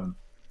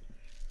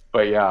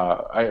 But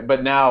yeah,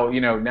 but now,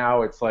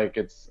 now it's like,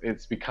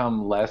 it's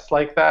become less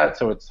like that.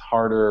 So it's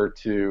harder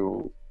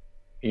to,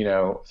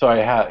 so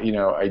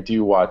I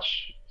do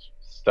watch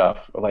stuff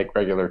like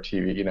regular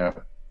TV,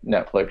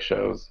 Netflix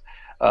shows.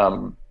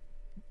 Um,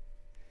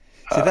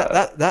 See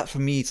that for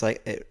me, it's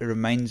like it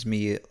reminds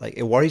me, like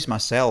it worries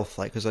myself,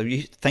 like because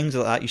things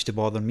like that used to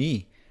bother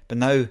me, but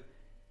now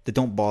they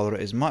don't bother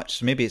it as much.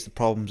 So maybe it's the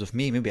problems of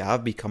me. Maybe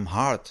I've become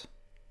hard.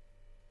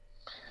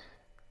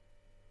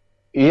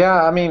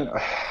 yeah, I mean,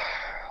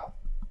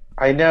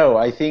 I know.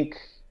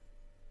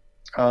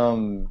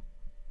 Um,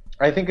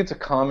 I think it's a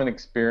common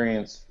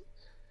experience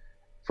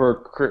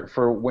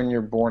for when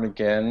you're born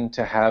again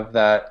to have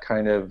that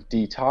kind of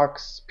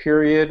detox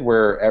period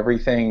where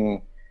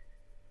everything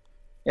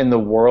in the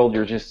world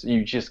you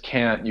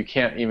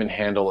can't even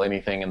handle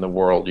anything in the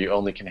world. You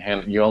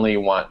only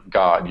want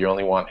God. You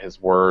only want His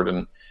Word,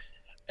 and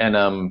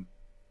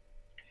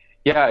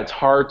yeah, it's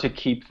hard to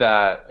keep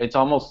that. It's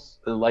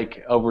almost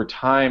like over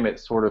time it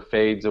sort of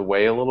fades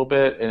away a little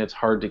bit, and it's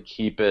hard to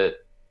keep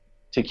it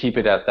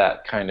at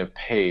that kind of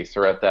pace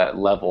or at that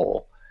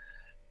level.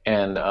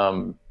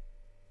 And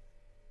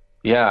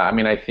yeah, I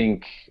mean, I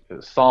think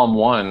Psalm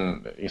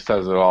 1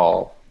 says it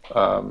all.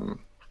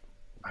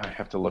 I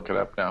have to look it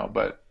up now,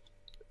 but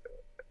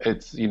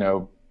it's,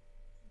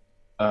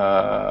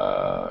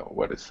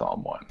 what is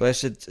Psalm 1?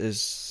 Blessed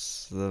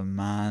is the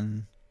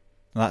man.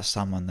 That's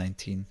Psalm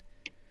 119.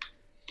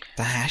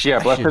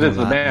 Yeah, blessed is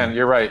the man. Now.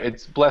 You're right.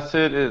 It's blessed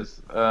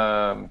is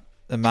the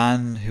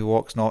man who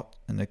walks not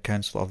in the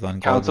counsel of the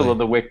ungodly. Counsel of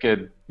the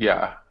wicked.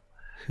 Yeah.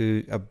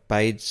 Who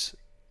abides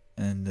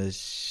in the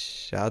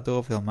shadow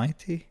of the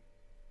Almighty.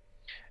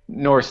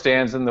 Nor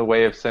stands in the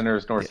way of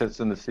sinners, nor sits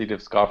in the seat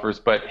of scoffers,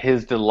 but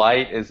his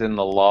delight is in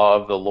the law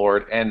of the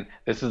Lord. And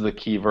this is the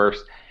key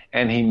verse.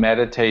 And he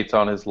meditates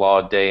on his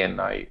law day and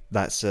night.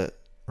 That's it,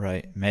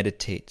 right?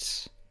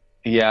 Meditates.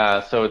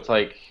 Yeah, so it's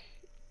like,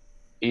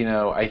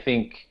 I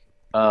think,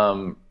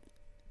 to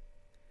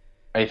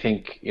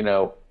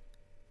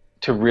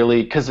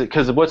really,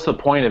 because what's the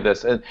point of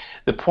this? And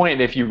the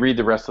point, if you read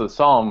the rest of the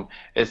psalm,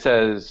 it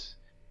says,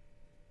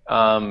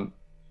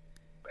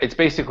 it's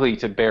basically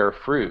to bear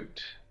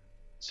fruit.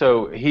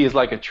 So he is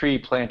like a tree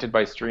planted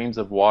by streams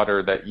of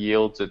water that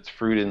yields its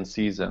fruit in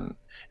season,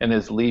 and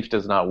his leaf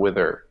does not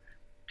wither.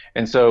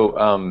 And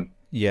so,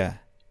 yeah,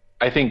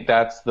 I think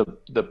that's the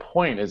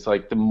point. Is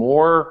like the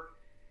more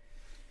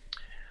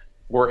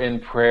we're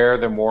in prayer,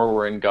 the more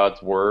we're in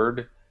God's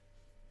Word,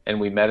 and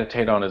we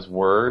meditate on His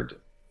Word,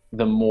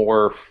 the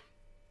more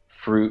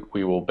fruit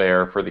we will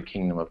bear for the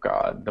kingdom of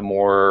God. The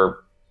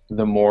more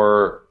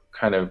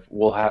kind of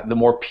we'll have, the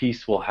more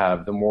peace we'll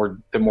have, the more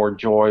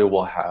joy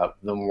we'll have,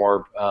 the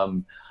more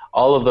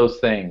all of those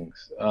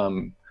things.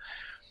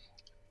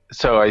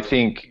 So I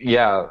think,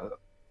 yeah,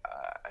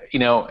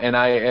 and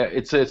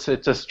it's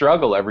a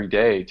struggle every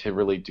day to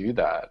really do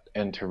that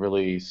and to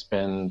really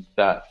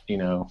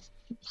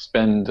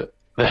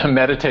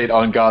meditate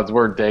on God's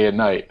Word day and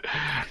night.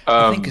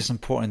 I think it's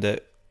important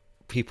that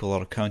people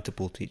are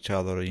accountable to each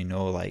other,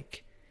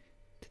 like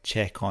to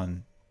check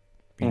on,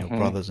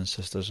 brothers and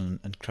sisters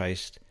in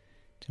Christ,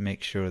 to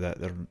make sure that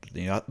they're,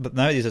 but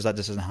nowadays that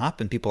just doesn't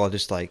happen. People are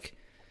just like,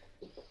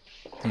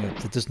 they're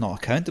just not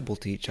accountable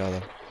to each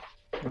other.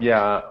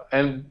 Yeah,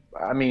 and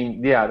I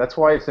mean, yeah, that's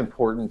why it's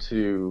important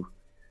to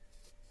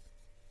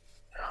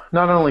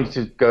not only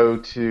to go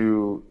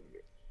to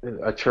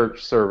a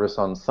church service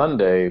on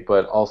Sunday,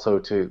 but also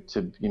to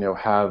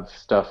have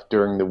stuff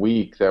during the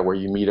week where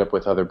you meet up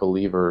with other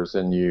believers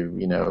and you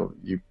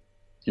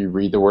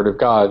read the Word of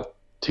God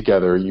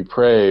together, you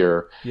pray,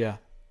 or yeah.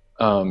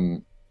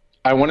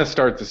 I want to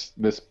start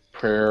this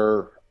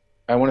prayer.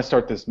 I want to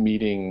start this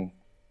meeting.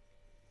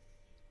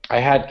 I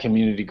had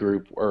community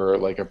group or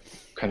like a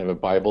kind of a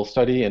Bible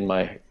study in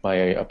my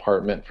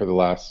apartment for the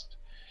last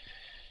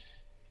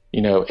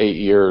 8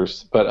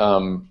 years, but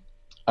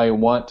I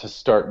want to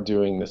start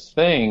doing this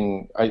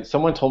thing.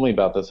 Someone told me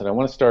about this, and I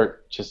want to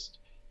start just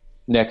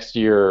next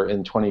year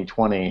in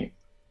 2020,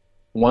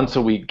 once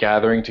a week,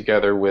 gathering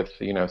together with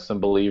some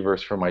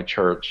believers from my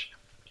church,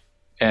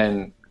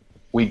 and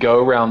we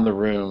go around the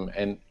room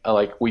and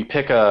like we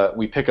pick a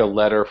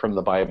letter from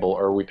the Bible,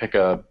 or we pick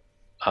a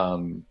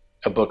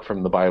book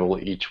from the Bible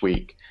each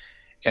week,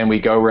 and we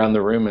go around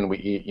the room and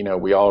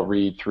we all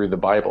read through the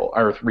Bible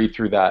or read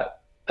through that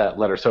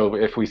letter. So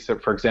if we,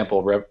 for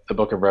example, the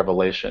book of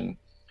Revelation,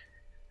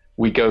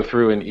 we go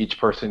through and each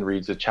person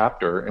reads a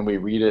chapter and we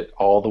read it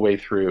all the way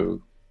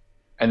through,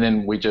 and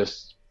then we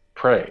just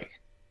pray,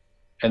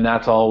 and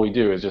that's all we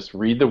do is just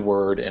read the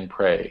Word and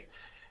pray.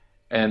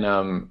 And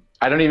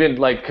I don't even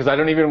because I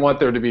don't even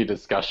want there to be a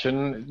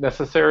discussion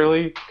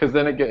necessarily, because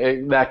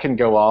then that can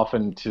go off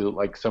into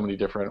like so many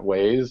different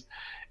ways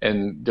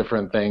and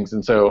different things.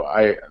 And so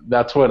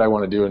that's what I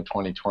want to do in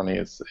 2020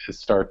 is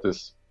start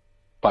this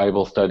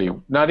Bible study,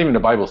 not even a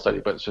Bible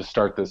study, but just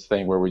start this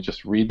thing where we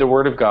just read the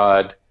Word of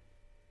God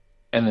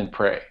and then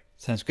pray.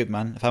 Sounds good,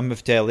 man. If I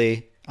move to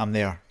LA, I'm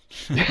there.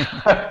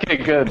 Okay,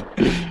 good.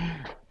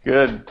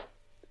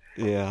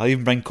 Yeah, I'll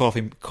even bring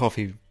coffee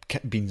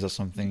beans or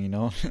something,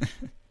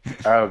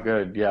 Oh,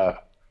 good. Yeah.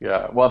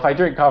 Yeah. Well, if I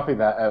drink coffee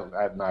that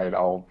at night,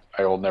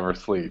 I will never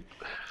sleep.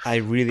 I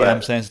really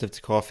am But sensitive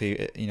to coffee,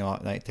 at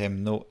night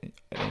time. No,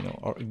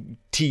 or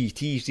tea.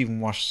 Tea is even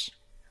worse.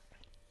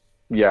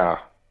 yeah,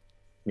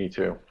 me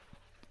too.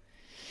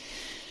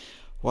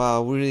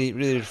 Wow, really,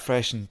 really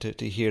refreshing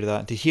to hear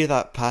that. To hear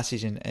that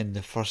passage in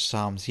the first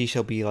Psalms, he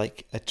shall be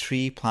like a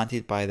tree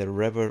planted by the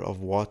river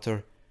of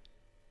water,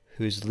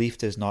 whose leaf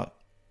does not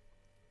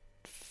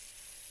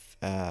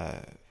uh,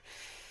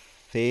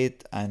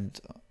 fade. And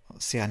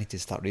see, I need to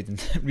start reading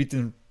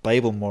reading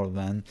Bible more,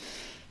 man.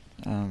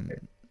 Um,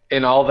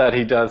 In all that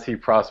he does, he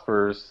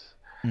prospers.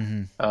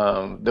 mhm.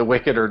 The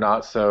wicked are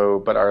not so,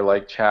 but are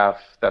like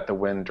chaff that the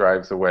wind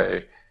drives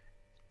away.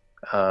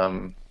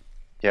 Um,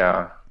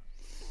 yeah.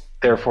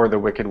 Therefore, the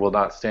wicked will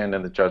not stand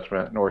in the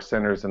judgment, nor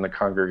sinners in the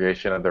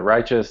congregation of the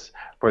righteous.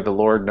 For the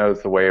Lord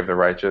knows the way of the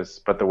righteous,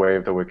 but the way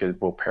of the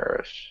wicked will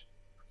perish.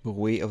 The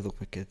way of the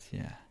wicked,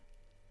 yeah.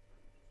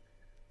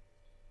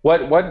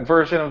 What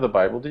version of the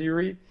Bible do you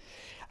read?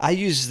 I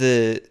use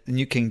the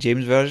New King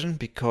James Version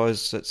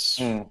because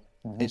Mm,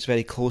 hmm. it's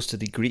very close to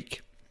the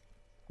Greek.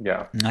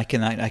 Yeah. And I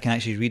can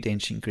actually read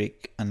ancient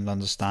Greek and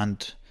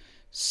understand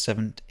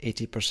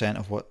 80%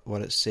 of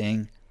what it's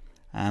saying.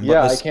 But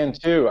Yeah, I this, can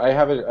too. I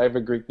have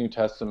a Greek New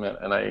Testament,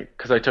 and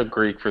because I took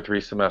Greek for 3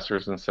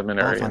 semesters in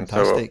oh, seminary, and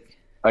so fantastic.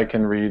 I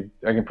can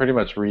pretty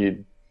much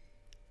read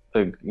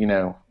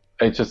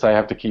it's just I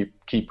have to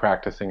keep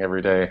practicing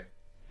every day.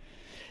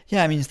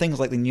 Yeah, I mean things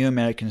like the New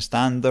American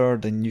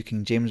Standard, the New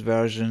King James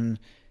Version,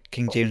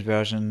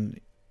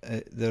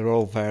 they're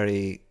all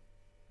the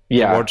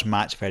Yeah, words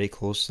match very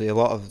closely.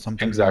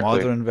 Sometimes the exactly.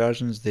 modern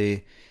versions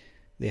they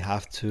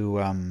have to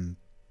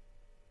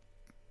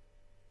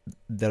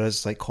there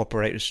is like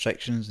copyright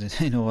restrictions,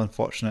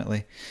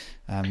 unfortunately.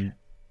 Um,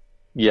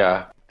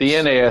 Yeah, the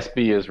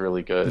NASB is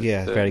really good.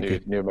 yeah, The very New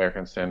good. New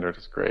American Standard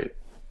is great.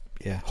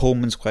 Yeah,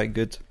 Holman's quite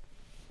good.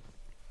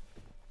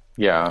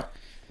 Yeah.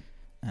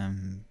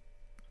 Um,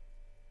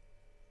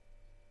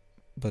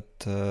 but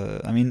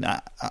I mean,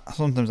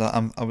 sometimes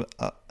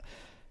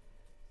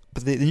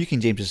but the New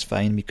King James is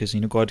fine because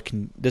God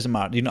can doesn't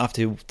matter. You don't have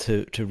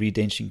to read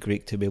ancient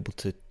Greek to be able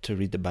to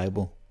read the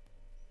Bible.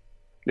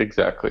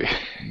 Exactly.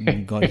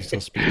 God can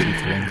still speak to you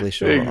through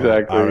English or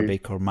Exactly.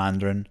 Arabic or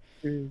Mandarin.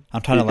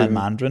 I'm trying You to learn can.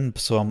 Mandarin,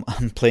 so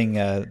I'm playing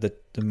the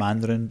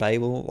Mandarin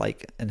Bible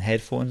like in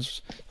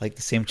headphones, like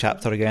the same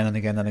chapter again and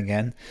again and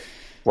again.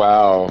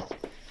 Wow.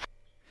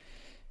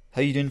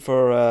 How you doing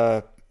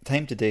for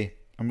time today?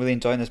 I'm really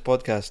enjoying this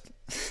podcast.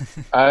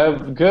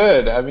 I'm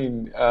good. I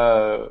mean,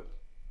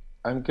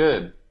 I'm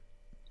good.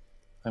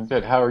 I'm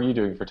good. How are you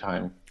doing for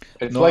time?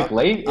 It's No, like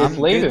late. It's I'm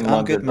late good. in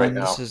I'm good, London right man.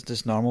 This now. is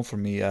just normal for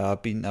me.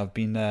 I've been.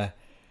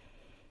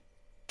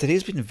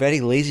 Today's been a very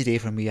lazy day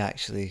for me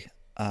actually.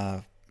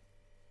 I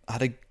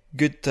had a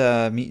good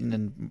meeting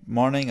in the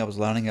morning. I was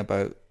learning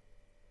about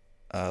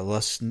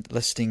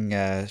listing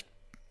how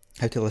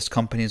to list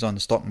companies on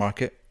the stock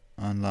market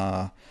and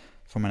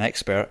from an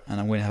expert, and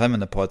I'm going to have him on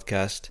the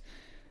podcast.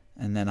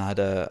 And then I had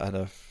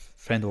a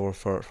friend over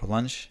for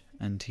lunch,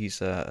 and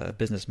he's a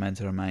business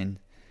mentor of mine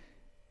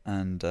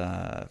and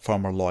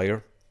former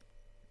lawyer,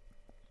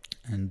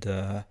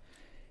 and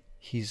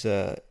he's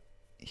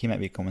he might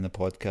be coming on the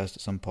podcast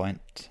at some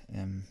point.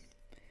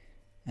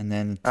 And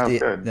then Oh, today,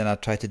 good. then I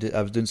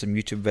was doing some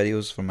YouTube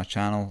videos for my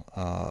channel,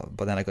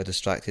 but then I got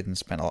distracted and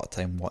spent a lot of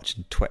time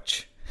watching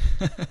Twitch.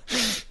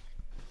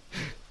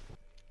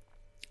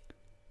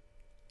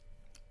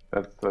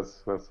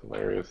 That's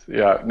hilarious.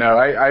 Yeah. No,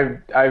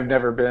 I've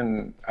never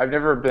been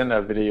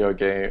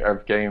a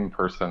game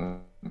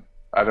person.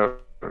 I don't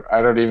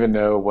I don't even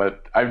know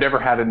what I've never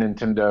had a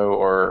Nintendo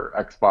or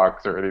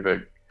Xbox or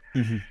anything.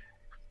 hmm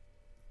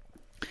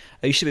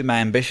It used to be my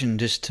ambition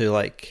just to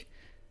like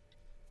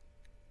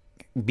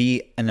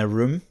be in a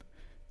room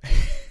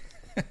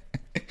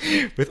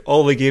with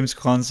all the games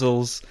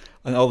consoles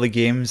and all the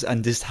games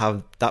and just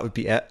have that would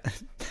be it.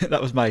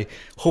 That was my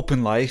hope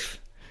in life.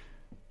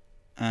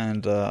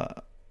 And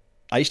I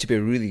used to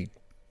be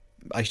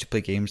I used to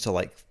play games till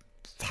like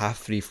half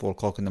 3, 4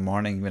 o'clock in the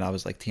morning when I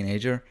was like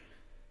teenager,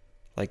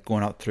 like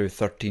going up through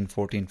 13,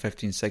 14,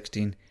 15,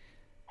 16.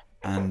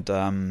 And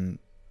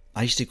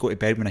I used to go to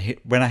bed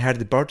when I heard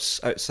the birds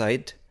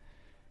outside.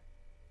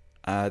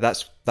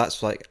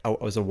 That's like I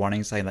was a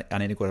warning sign, like I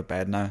need to go to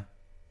bed now.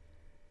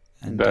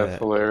 And That's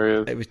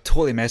hilarious. it would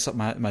totally mess up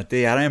my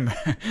day. I remember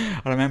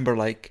I remember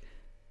like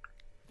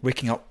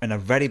waking up in a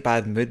very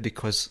bad mood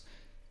because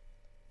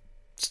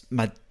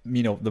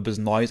there was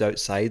noise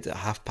outside at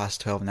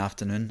 12:30 in the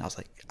afternoon. I was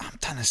like, I'm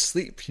trying to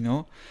sleep,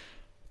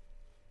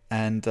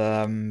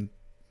 and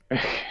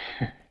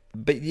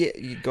but yeah,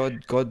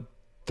 God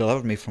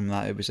delivered me from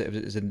that. It was an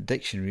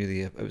addiction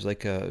really. It was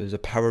like it was a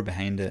power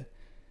behind it,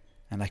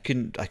 and I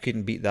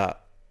couldn't beat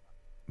that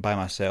by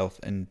myself.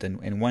 And then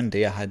in one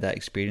day I had that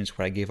experience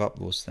where I gave up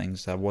those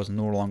things. I was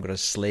no longer a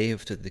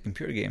slave to the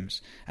computer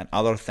games and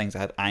other things.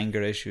 I had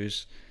anger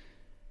issues.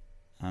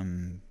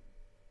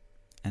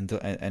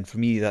 And for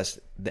me that's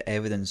the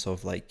evidence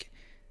of like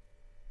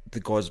the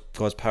God's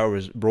power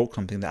broke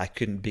something that I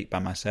couldn't beat by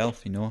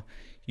myself.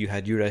 You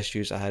had your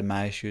issues, I had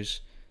my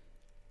issues.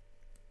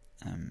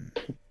 Um,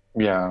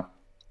 Yeah.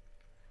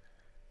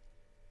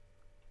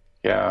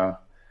 Yeah.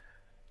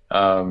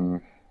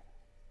 Um,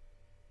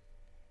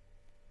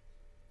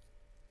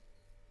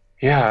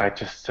 yeah,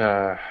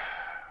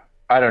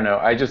 I don't know.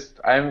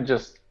 I'm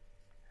just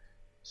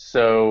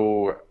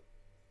so,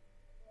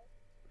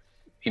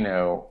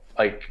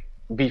 like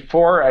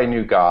before I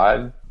knew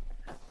God,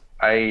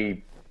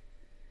 I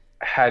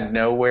had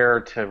nowhere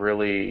to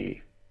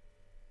really,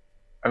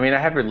 I mean, I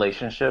had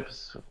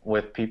relationships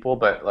with people,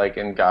 but like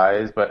in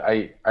guys, but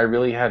I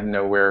really had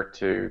nowhere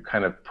to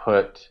kind of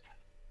put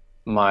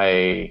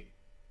my,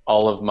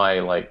 all of my,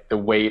 like the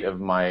weight of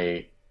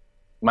my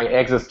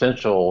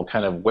existential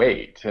kind of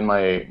weight and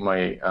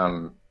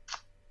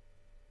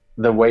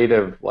the weight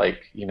of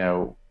like,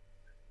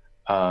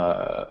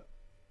 uh,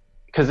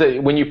 because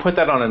when you put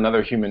that on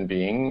another human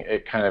being,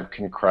 it kind of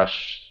can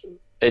crush.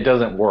 It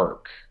doesn't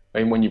work. I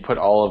mean, when you put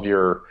all of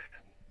your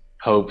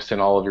hopes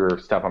and all of your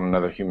stuff on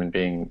another human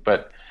being.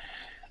 But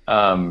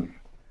um,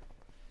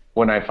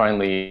 when I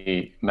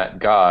finally met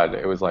God,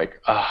 it was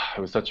like, it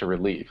was such a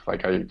relief.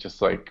 Like I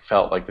just like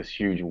felt like this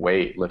huge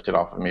weight lifted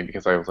off of me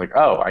because I was like,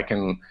 oh, I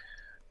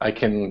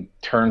can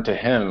turn to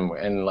him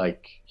and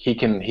like he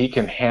can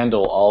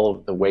handle all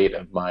of the weight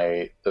of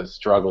the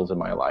struggles in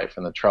my life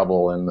and the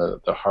trouble and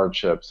the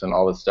hardships and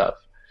all this stuff.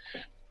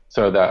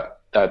 So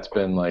that's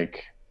been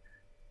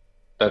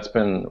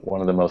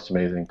one of the most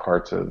amazing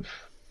parts of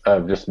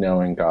just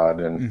knowing God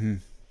and hmm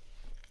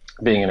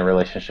being in a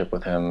relationship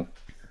with him.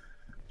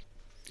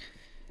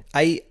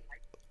 I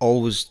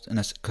always,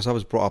 because I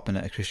was brought up in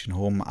a Christian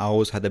home, I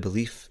always had a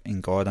belief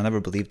in God. I never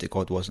believed that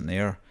God wasn't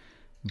there,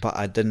 but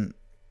I didn't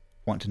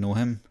want to know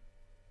him.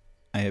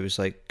 It was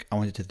like I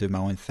wanted to do my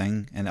own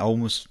thing, and it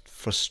almost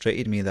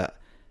frustrated me that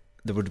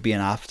there would be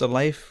an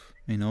afterlife,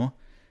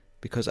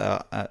 because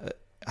I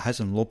had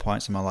some low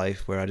points in my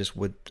life where I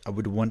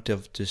would want to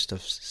have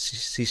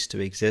ceased to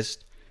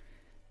exist.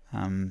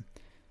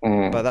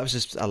 But that was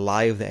just a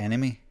lie of the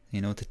enemy,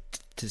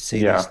 to say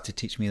Yeah. this, to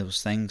teach me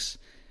those things.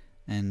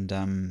 And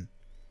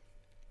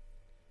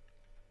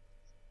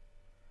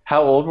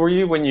How old were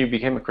you when you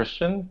became a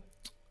Christian?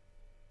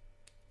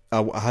 I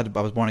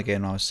was born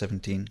again when I was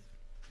 17.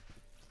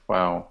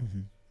 Wow.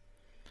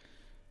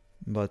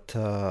 But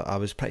I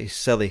was pretty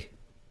silly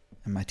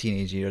in my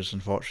teenage years,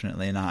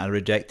 unfortunately, and I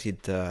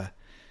rejected. I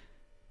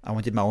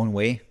wanted my own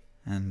way,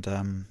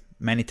 and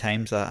many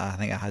times I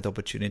think I had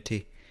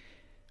opportunity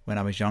when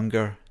I was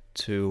younger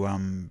to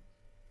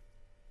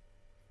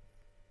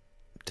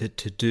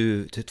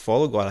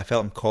follow God. I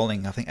felt him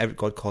calling. I think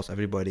God calls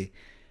everybody,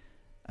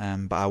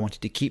 but I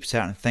wanted to keep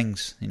certain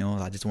things.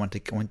 I just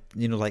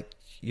like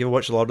you ever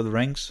watch Lord of the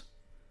Rings?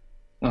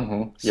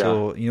 Yeah.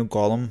 So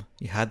Gollum,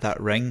 he had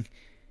that ring,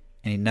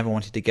 and he never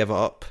wanted to give it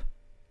up.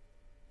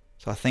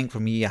 So I think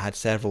for me, I had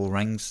several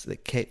rings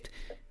that kept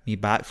me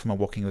back from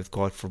walking with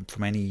God for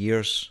many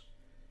years.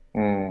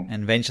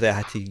 And eventually I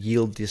had to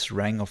yield this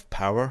ring of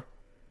power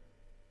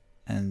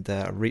and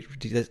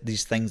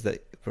these things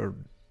that were,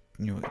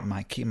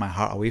 keeping my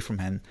heart away from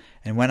him.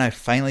 And when I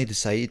finally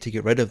decided to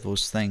get rid of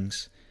those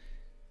things,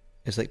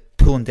 it's like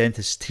pulling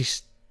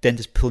dentist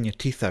pulling your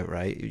teeth out,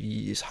 right?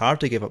 It's hard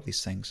to give up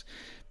these things,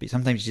 but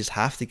sometimes you just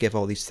have to give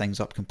all these things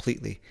up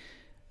completely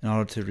in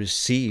order to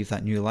receive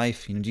that new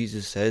life.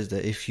 Jesus says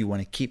that if you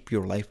want to keep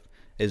your life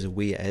as the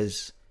way it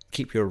is,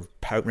 keep your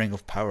ring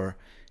of power,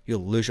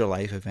 you'll lose your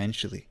life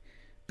eventually.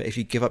 But if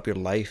you give up your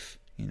life,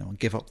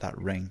 give up that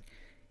ring,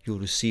 you'll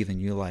receive a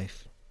new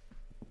life.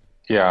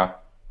 Yeah.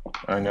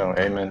 I know.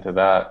 Amen to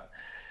that.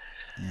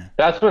 Yeah.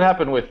 That's what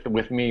happened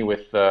with me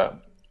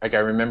like I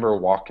remember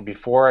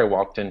before I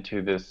walked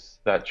into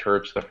that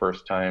church the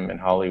first time in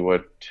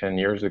Hollywood 10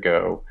 years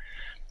ago.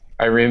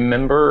 I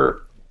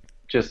remember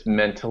just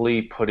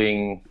mentally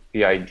putting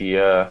the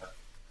idea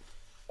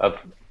of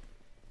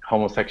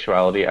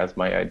homosexuality as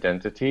my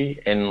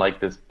identity in like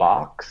this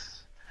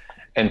box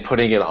and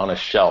putting it on a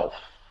shelf.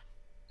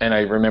 And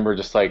I remember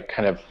just like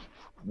kind of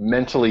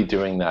mentally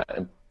doing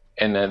that.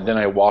 And then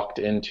I walked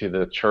into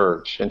the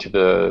church, into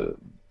the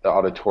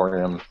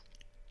auditorium.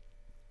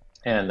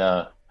 And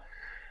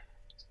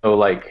so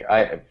like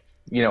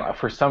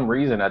for some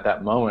reason at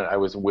that moment, I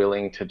was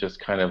willing to just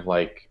kind of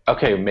like,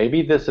 okay,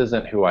 maybe this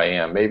isn't who I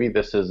am. Maybe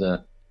this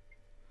isn't,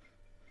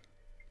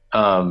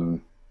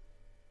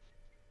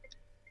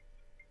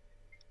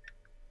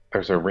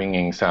 there's a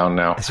ringing sound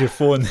now. It's your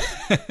phone.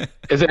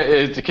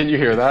 Can you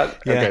hear that?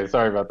 Yeah. Okay,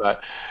 sorry about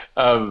that.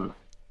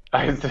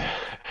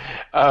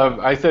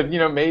 I said,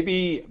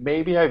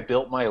 maybe I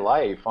built my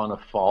life on a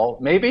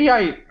fault. Maybe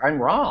I'm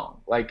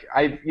wrong. Like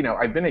I've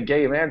been a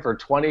gay man for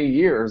 20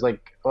 years.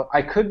 Like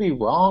I could be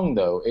wrong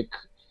though.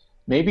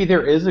 Maybe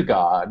there is a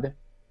God,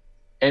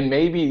 and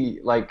maybe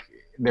like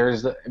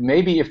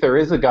maybe if there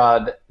is a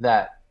God,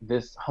 that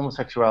this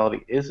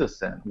homosexuality is a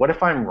sin. What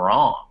if I'm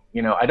wrong?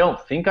 I don't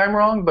think I'm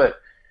wrong, but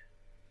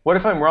what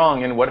if I'm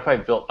wrong, and what if I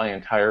built my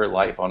entire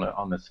life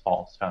on this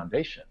false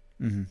foundation?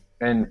 Mm-hmm.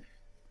 And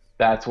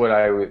that's what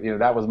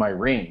that was my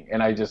ring,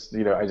 and I just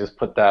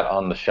put that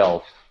on the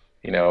shelf,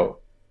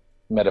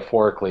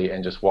 metaphorically,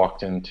 and just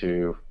walked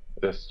into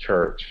this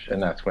church,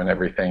 and that's when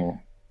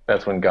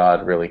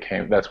God really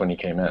came. That's when he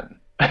came in.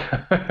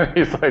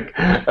 He's like,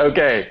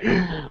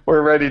 okay,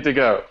 we're ready to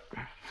go.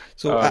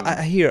 So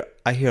I hear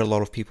a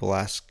lot of people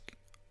ask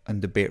in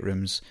debate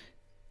rooms,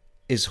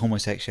 is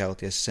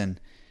homosexuality a sin?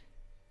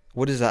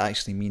 What does that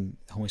actually mean?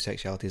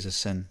 Homosexuality is a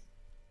sin?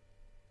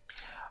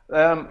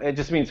 It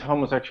just means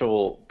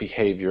homosexual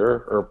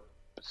behavior, or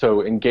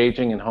so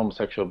engaging in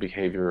homosexual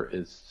behavior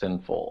is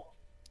sinful.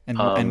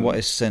 And what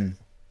is sin?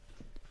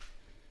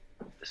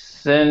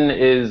 Sin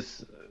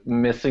is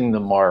missing the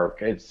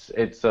mark.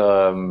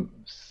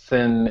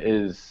 Sin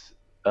is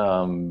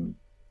oh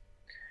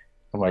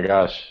my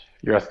gosh,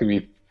 you're asking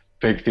me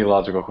big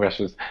theological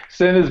questions.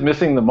 Sin is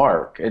missing the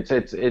mark. It's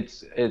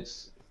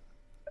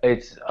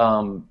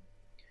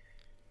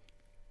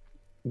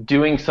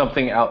doing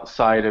something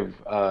outside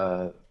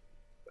of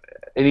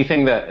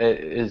anything that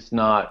is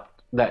not,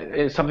 that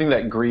is something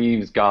that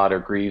grieves God or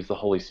grieves the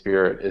Holy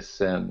Spirit is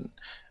sin.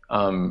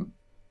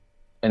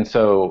 And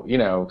so,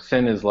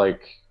 sin is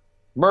like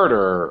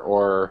murder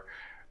or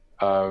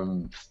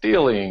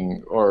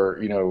stealing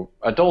or,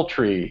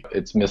 adultery.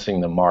 It's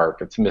missing the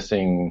mark. It's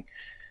missing,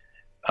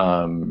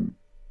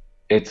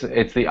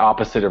 it's the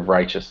opposite of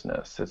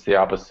righteousness. It's the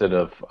opposite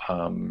of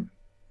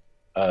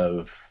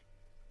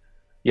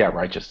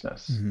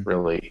righteousness, mm-hmm.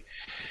 really.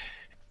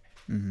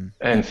 Mm-hmm.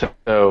 And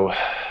so,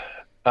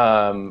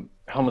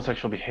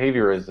 homosexual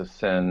behavior is a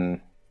sin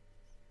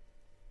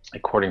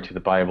according to the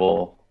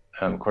Bible.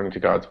 According to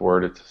God's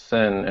word, it's a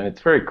sin, and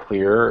it's very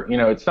clear.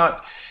 It's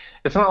not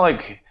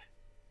like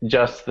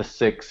just the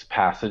 6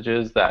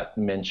 passages that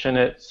mention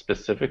it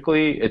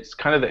specifically. It's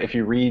kind of if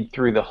you read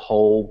through the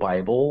whole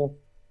Bible,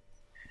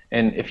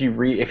 and if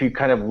you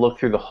kind of look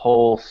through the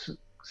whole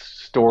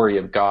story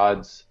of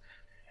God's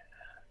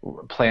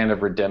plan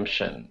of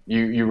redemption,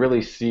 you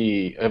really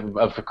see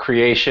of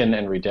creation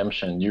and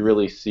redemption. You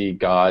really see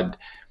God,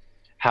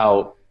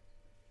 how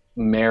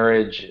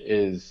marriage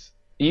is.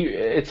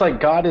 It's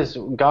like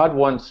God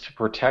wants to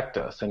protect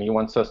us, and he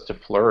wants us to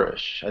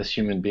flourish as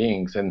human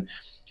beings, and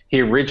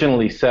he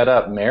originally set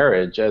up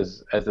marriage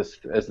as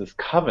this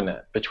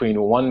covenant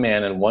between one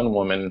man and one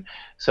woman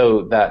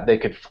so that they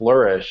could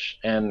flourish,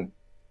 and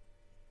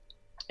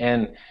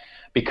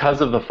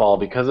because of the fall,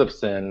 because of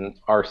sin,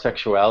 our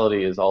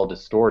sexuality is all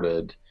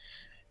distorted,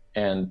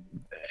 and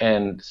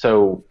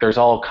so there's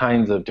all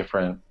kinds of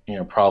different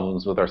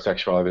problems with our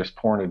sexuality. There's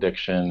porn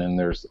addiction, and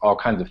there's all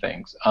kinds of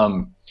things.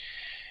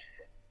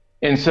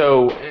 And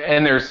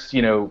there's,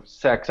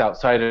 sex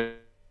outside of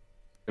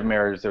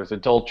marriage, there's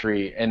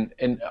adultery,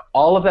 and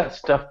all of that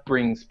stuff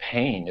brings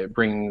pain. It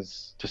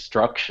brings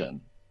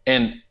destruction.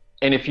 And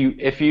if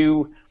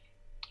you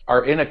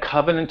are in a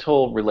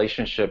covenantal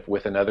relationship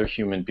with another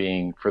human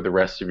being for the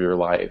rest of your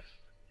life,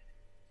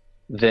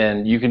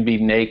 then you can be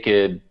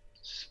naked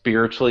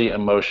spiritually,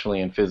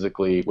 emotionally, and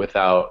physically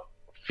without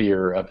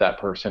fear of that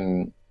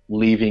person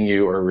leaving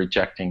you or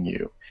rejecting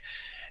you.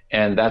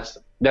 And that's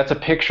a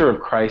picture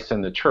of Christ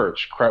and the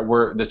church,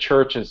 where the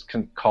church is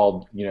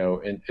called,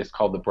 is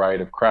called the bride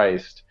of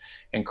Christ,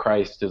 and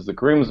Christ is the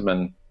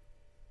groomsman.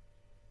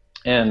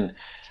 And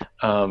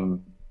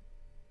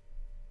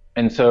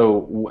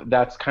so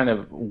that's kind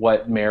of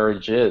what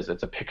marriage is.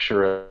 It's a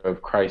picture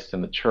of Christ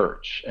and the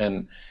church,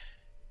 and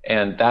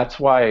that's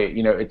why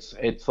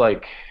it's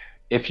like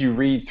if you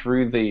read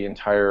through the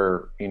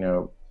entire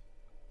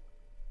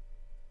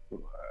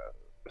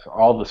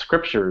all the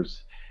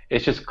scriptures,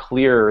 it's just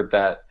clear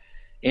that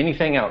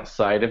anything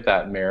outside of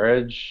that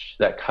marriage,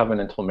 that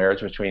covenantal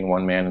marriage between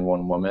one man and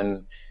one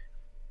woman,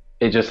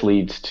 it just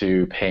leads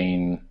to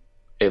pain.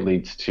 It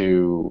leads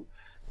to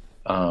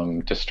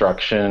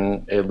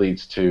destruction. It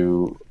leads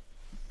to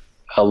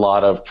a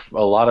lot of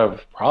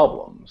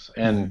problems.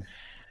 And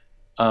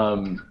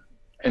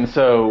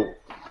so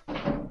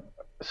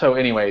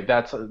anyway,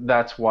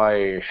 that's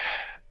why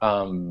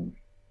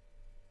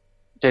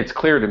it's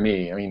clear to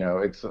me.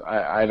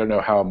 I don't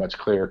know how much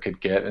clearer it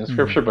could get in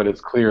Scripture, but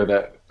it's clear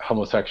that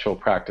homosexual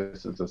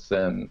practice is a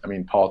sin.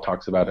 Paul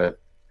talks about it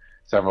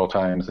several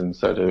times, and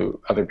so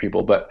do other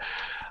people. But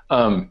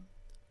so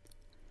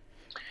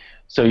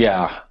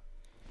yeah,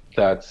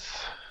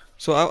 that's.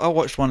 So I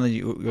watched one of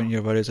your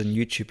videos on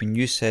YouTube, and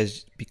you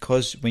says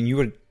because when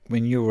you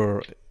were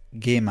a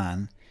gay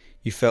man,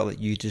 you felt that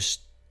you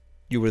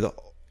were the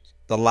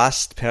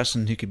last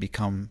person who could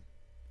become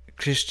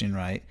Christian,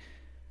 right?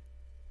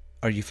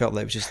 Or you felt that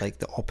it was just like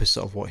the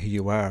opposite of who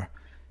you were?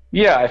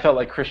 Yeah, I felt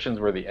like Christians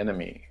were the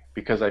enemy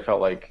because I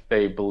felt like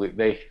they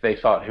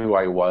thought who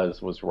I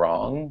was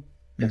wrong,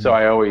 and so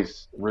I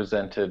always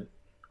resented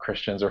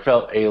Christians or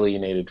felt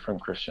alienated from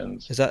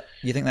Christians.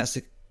 You think that's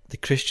the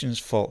Christians'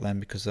 fault then,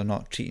 because they're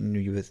not treating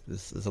you with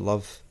the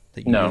love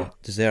that you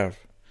deserve?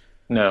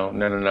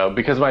 No.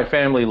 Because my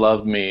family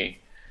loved me.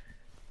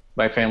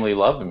 They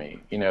loved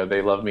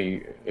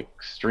me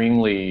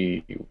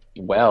extremely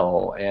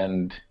well,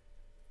 and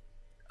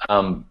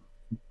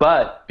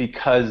but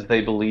because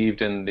they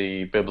believed in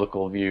the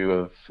biblical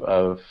view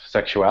of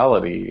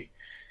sexuality,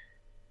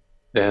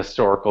 the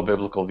historical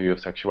biblical view of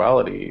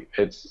sexuality.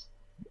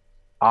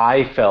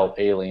 I felt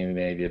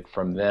alienated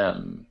from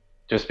them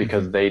just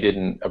because they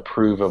didn't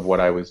approve of what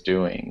I was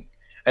doing.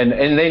 And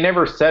they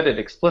never said it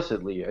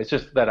explicitly. It's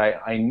just that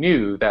I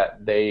knew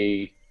that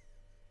they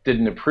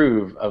didn't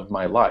approve of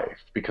my life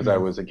because I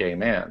was a gay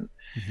man.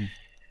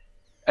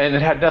 And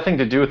it had nothing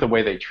to do with the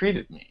way they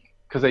treated me,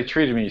 because they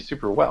treated me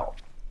super well.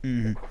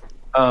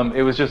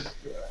 It was just,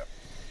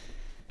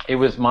 it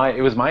was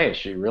my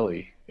issue,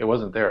 really. It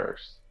wasn't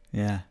theirs.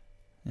 Yeah.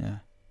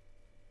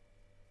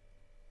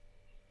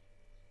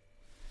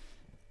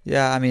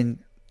 I mean,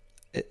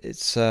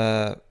 it's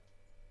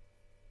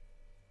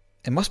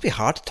it must be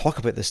hard to talk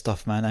about this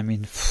stuff, man. I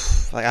mean,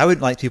 like, I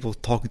wouldn't like people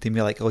talking to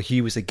me like, oh, he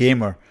was a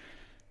gamer,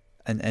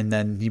 and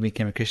then he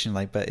became a Christian.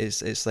 Like, but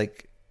it's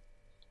like,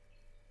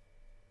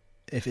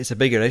 if it's a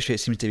bigger issue, it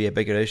seems to be a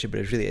bigger issue.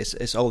 But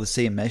it's all the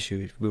same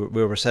issue. We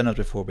were sinners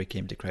before we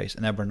came to Christ,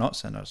 and now we're not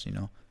sinners, you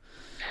know.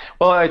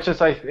 Well,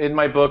 in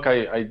my book,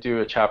 I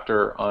do a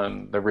chapter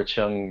on the rich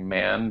young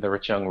man, the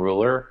rich young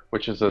ruler,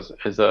 which is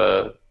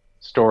a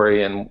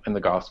story in the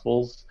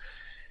Gospels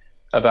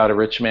about a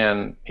rich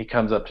man. He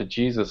comes up to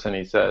Jesus and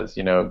he says,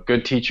 you know,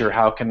 good teacher,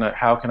 how can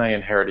I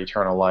inherit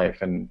eternal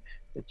life? And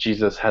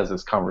Jesus has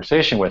this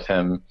conversation with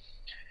him,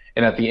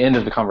 and at the end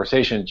of the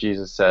conversation,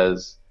 Jesus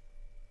says,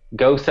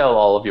 go sell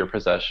all of your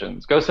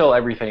possessions, go sell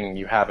everything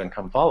you have and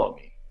come follow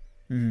me.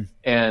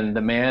 And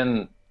the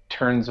man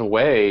turns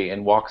away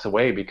and walks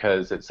away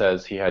because it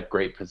says he had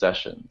great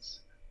possessions.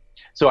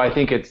 So I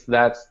think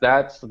that's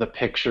the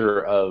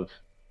picture of,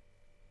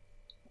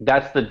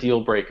 that's the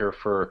deal breaker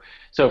for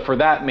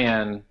that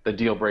man, the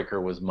deal breaker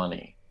was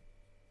money.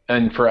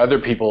 And for other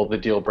people, the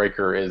deal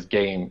breaker is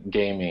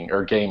gaming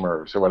or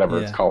gamers or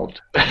whatever it's called.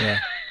 I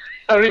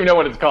don't even know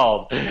what it's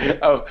called.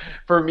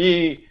 For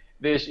me,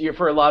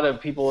 for a lot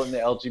of people in the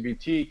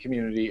LGBT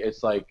community,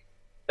 it's like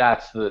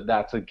that's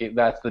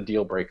the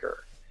deal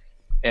breaker.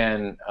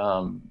 And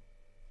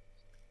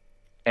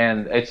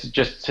it's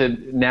just to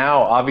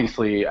now,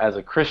 obviously, as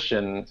a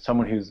Christian,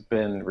 someone who's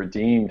been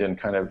redeemed and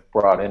kind of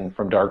brought in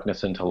from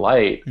darkness into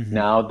light,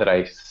 now that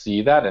I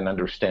see that and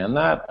understand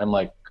that, I'm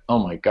like, oh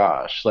my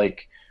gosh,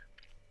 like,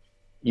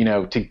 you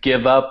know, to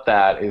give up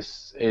that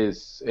is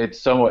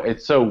it's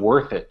so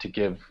worth it to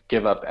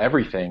give up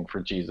everything for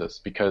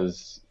Jesus,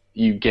 because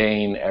you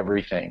gain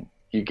everything.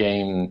 You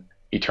gain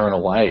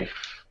eternal life.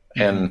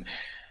 And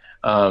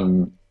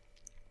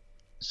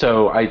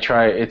so I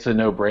try, it's a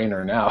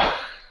no-brainer now.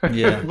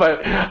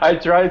 But I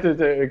try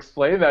to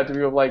explain that to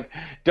people, like,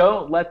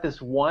 don't let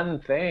this one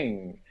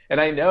thing,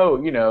 and I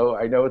know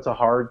it's a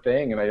hard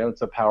thing, and I know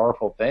it's a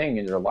powerful thing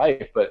in your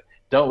life, but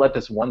don't let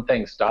this one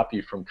thing stop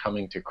you from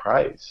coming to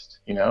Christ.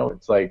 You know,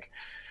 it's like,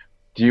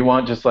 do you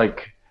want just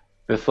like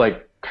this,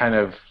 like, kind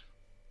of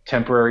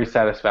temporary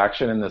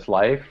satisfaction in this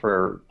life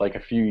for like a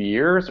few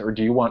years, or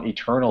do you want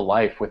eternal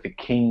life with the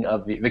King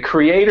of the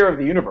creator of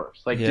the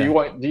universe? Like, do you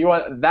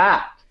want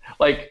that?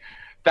 Like,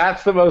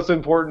 that's the most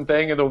important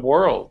thing in the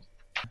world.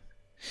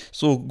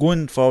 So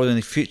going forward in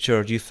the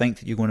future, do you think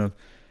that you're going to,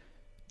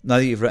 now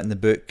that you've written the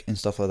book and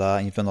stuff like that,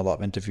 and you've done a lot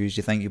of interviews, do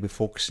you think you'll be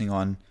focusing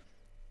on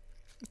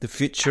the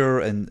future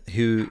and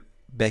who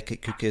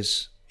Becket Cook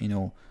is, you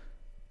know,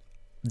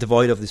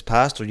 devoid of this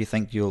past, or do you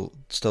think you'll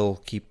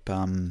still keep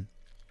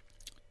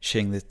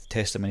sharing the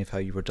testimony of how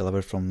you were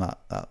delivered from that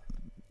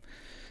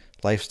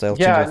lifestyle?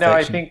 Yeah, no,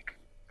 I think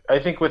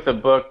with the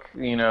book,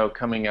 you know,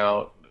 coming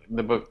out,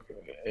 the book,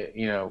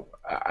 you know,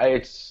 I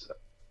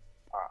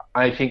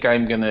think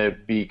I'm going to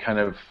be kind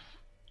of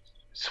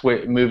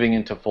moving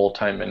into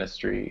full-time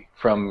ministry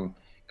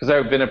because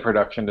I've been a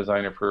production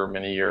designer for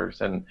many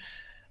years, and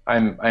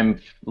I'm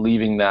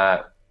leaving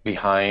that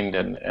behind,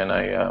 and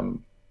I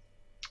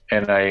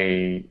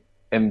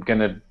am going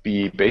to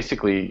be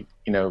basically,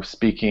 you know,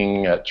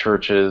 speaking at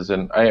churches,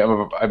 and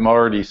I'm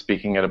already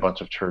speaking at a bunch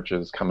of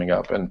churches coming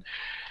up, and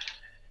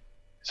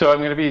so I'm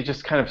going to be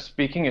just kind of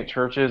speaking at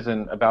churches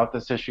and about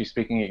this issue,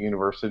 speaking at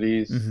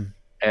universities,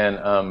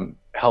 and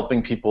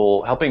helping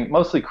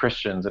mostly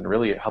Christians, and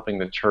really helping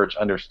the church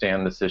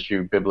understand this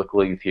issue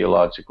biblically,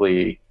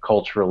 theologically,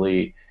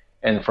 culturally,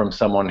 and from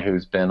someone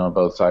who's been on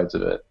both sides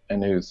of it,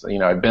 and who's, you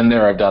know, I've been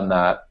there, I've done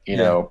that, you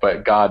know,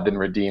 but God didn't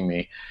redeem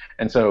me.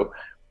 And so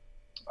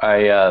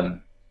that's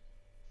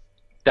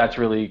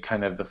really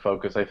kind of the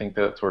focus. I think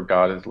that's where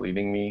God is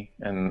leading me,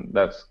 and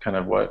that's kind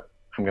of what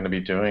I'm going to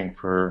be doing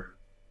for,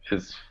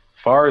 as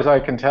far as I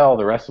can tell,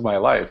 the rest of my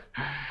life.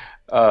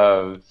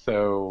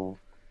 So,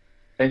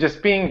 and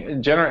just being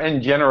in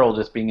general,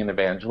 just being an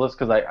evangelist,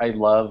 because I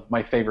love,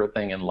 my favorite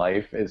thing in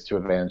life is to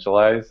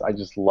evangelize. I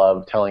just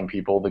love telling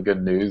people the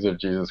good news of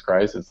Jesus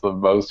Christ. It's the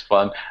most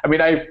fun. I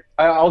mean,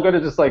 I'll go to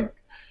just, like,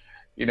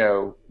 you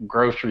know,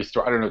 grocery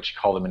store. I don't know what you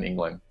call them in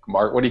England.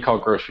 Mark, what do you call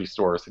grocery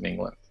stores in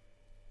England?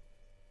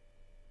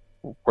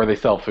 Where they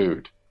sell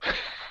food.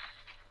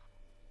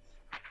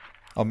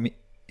 You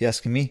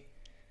asking me?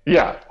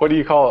 Yeah. What do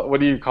you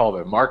call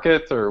them?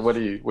 Markets, or what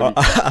do you?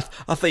 I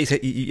thought you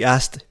said you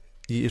asked.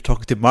 You're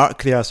talking to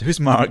Mark. They asked, who's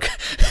Mark?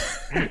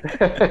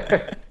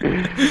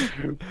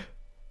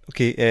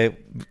 Okay,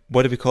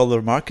 what do we call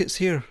their markets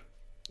here?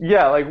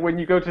 Yeah, like when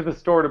you go to the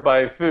store to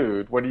buy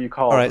food, what do you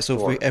call? All right, the so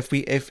store? if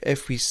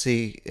we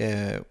say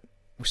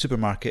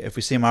supermarket, if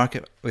we say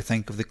market, we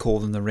think of the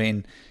cold and the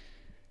rain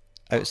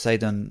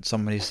outside and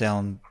somebody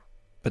selling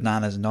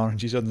bananas and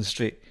oranges on the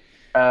street.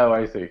 Oh,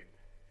 I see.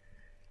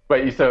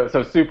 But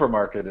so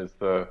supermarket is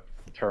the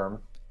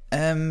term.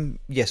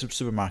 Yes,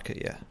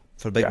 supermarket, yeah,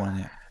 for a big Yeah. one,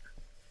 yeah.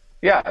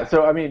 Yeah,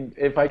 so I mean,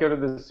 if I go to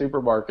the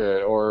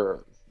supermarket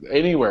or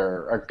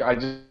anywhere, I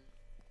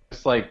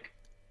just like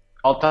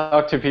I'll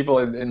talk to people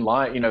in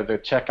line,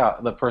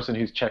 the person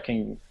who's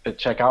checking the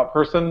checkout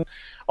person.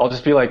 I'll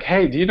just be like,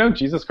 "Hey, do you know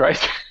Jesus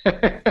Christ?" And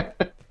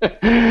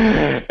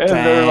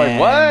they're like,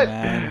 "What?"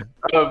 Man.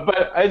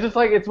 But I just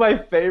like it's my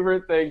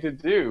favorite thing to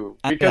do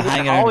I'm because gonna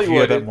in hang around with you a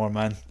Hollywood, bit more,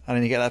 man. I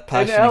need to get that in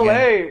passion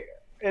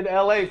again.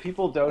 LA,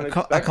 people don't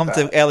expect I come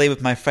that. to LA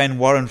with my friend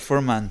Warren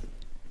Furman.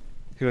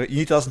 Who you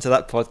need to listen to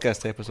that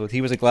podcast episode.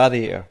 He was a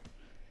gladiator.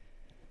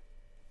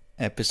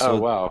 Episode. Oh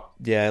wow.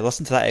 Yeah,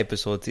 listen to that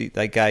episode.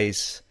 That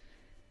guy's.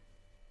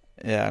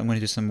 Yeah, I'm going to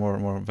do some more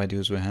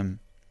videos with him.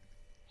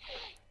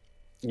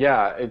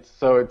 Yeah, it's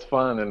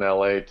fun in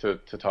LA to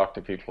talk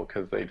to people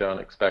because they don't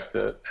expect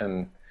it,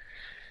 and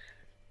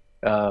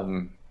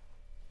um,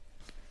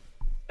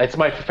 it's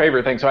my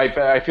favorite thing. So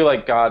I feel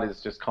like God is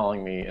just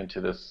calling me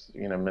into this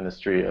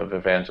ministry of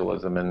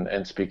evangelism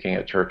and speaking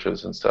at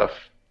churches and stuff.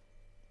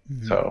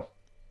 Mm-hmm. So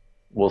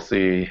we'll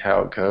see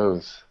how it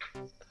goes.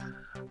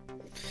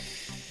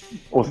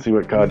 We'll see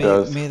what God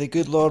does. May the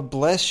good Lord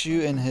bless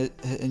you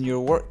in your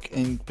work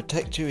and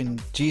protect you in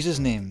Jesus'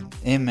 name.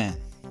 Amen.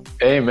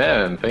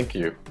 Amen. Thank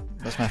you.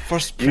 That's my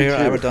first You prayer I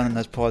too. ever done in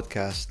this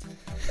podcast.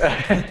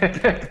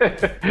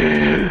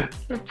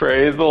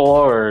 Praise the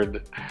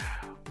Lord.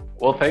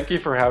 Well, thank you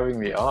for having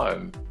me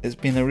on. It's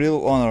been a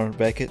real honor,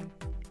 Becket.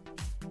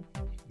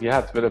 Yeah,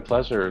 it's been a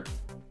pleasure.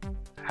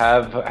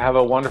 Have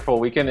a wonderful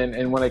weekend,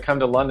 and when I come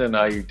to London,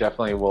 I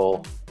definitely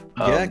will.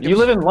 You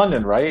live in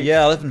London, right?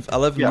 Yeah, I live in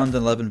Yeah.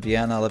 London, I live in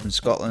Vienna, I live in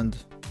Scotland.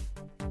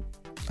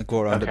 I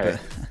go around a Okay. bit.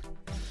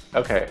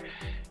 Okay.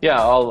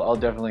 Yeah, I'll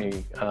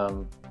definitely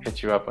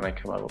hit you up when I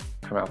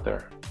come out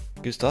there.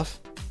 Good stuff.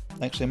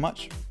 Thanks so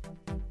much.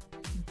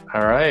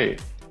 All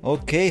right.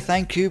 Okay,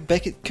 thank you,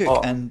 Becket Cook.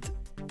 Oh. And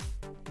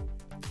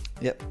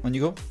yep, on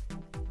you go.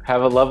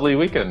 Have a lovely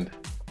weekend.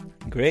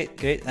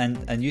 Great,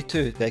 and you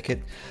too,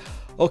 Becket.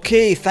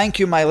 Okay, thank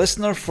you, my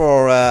listener,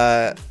 for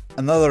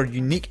another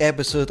unique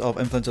episode of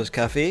Influencers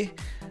Cafe.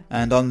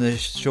 And on the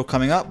show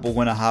coming up, we're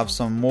going to have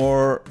some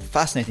more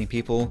fascinating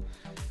people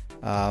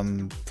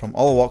from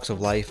all walks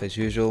of life, as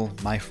usual.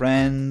 My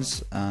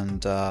friends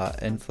and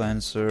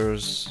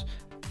influencers,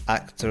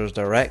 actors,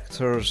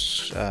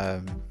 directors,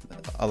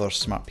 other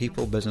smart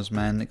people,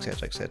 businessmen,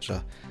 etc.,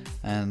 etc.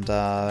 And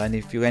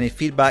if you have any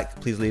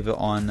feedback, please leave it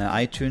on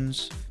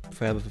iTunes.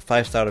 Have a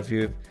 5-star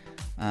review,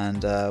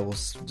 and we'll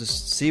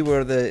just see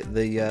where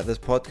this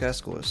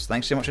podcast goes.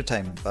 Thanks so much for your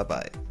time. Bye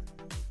bye.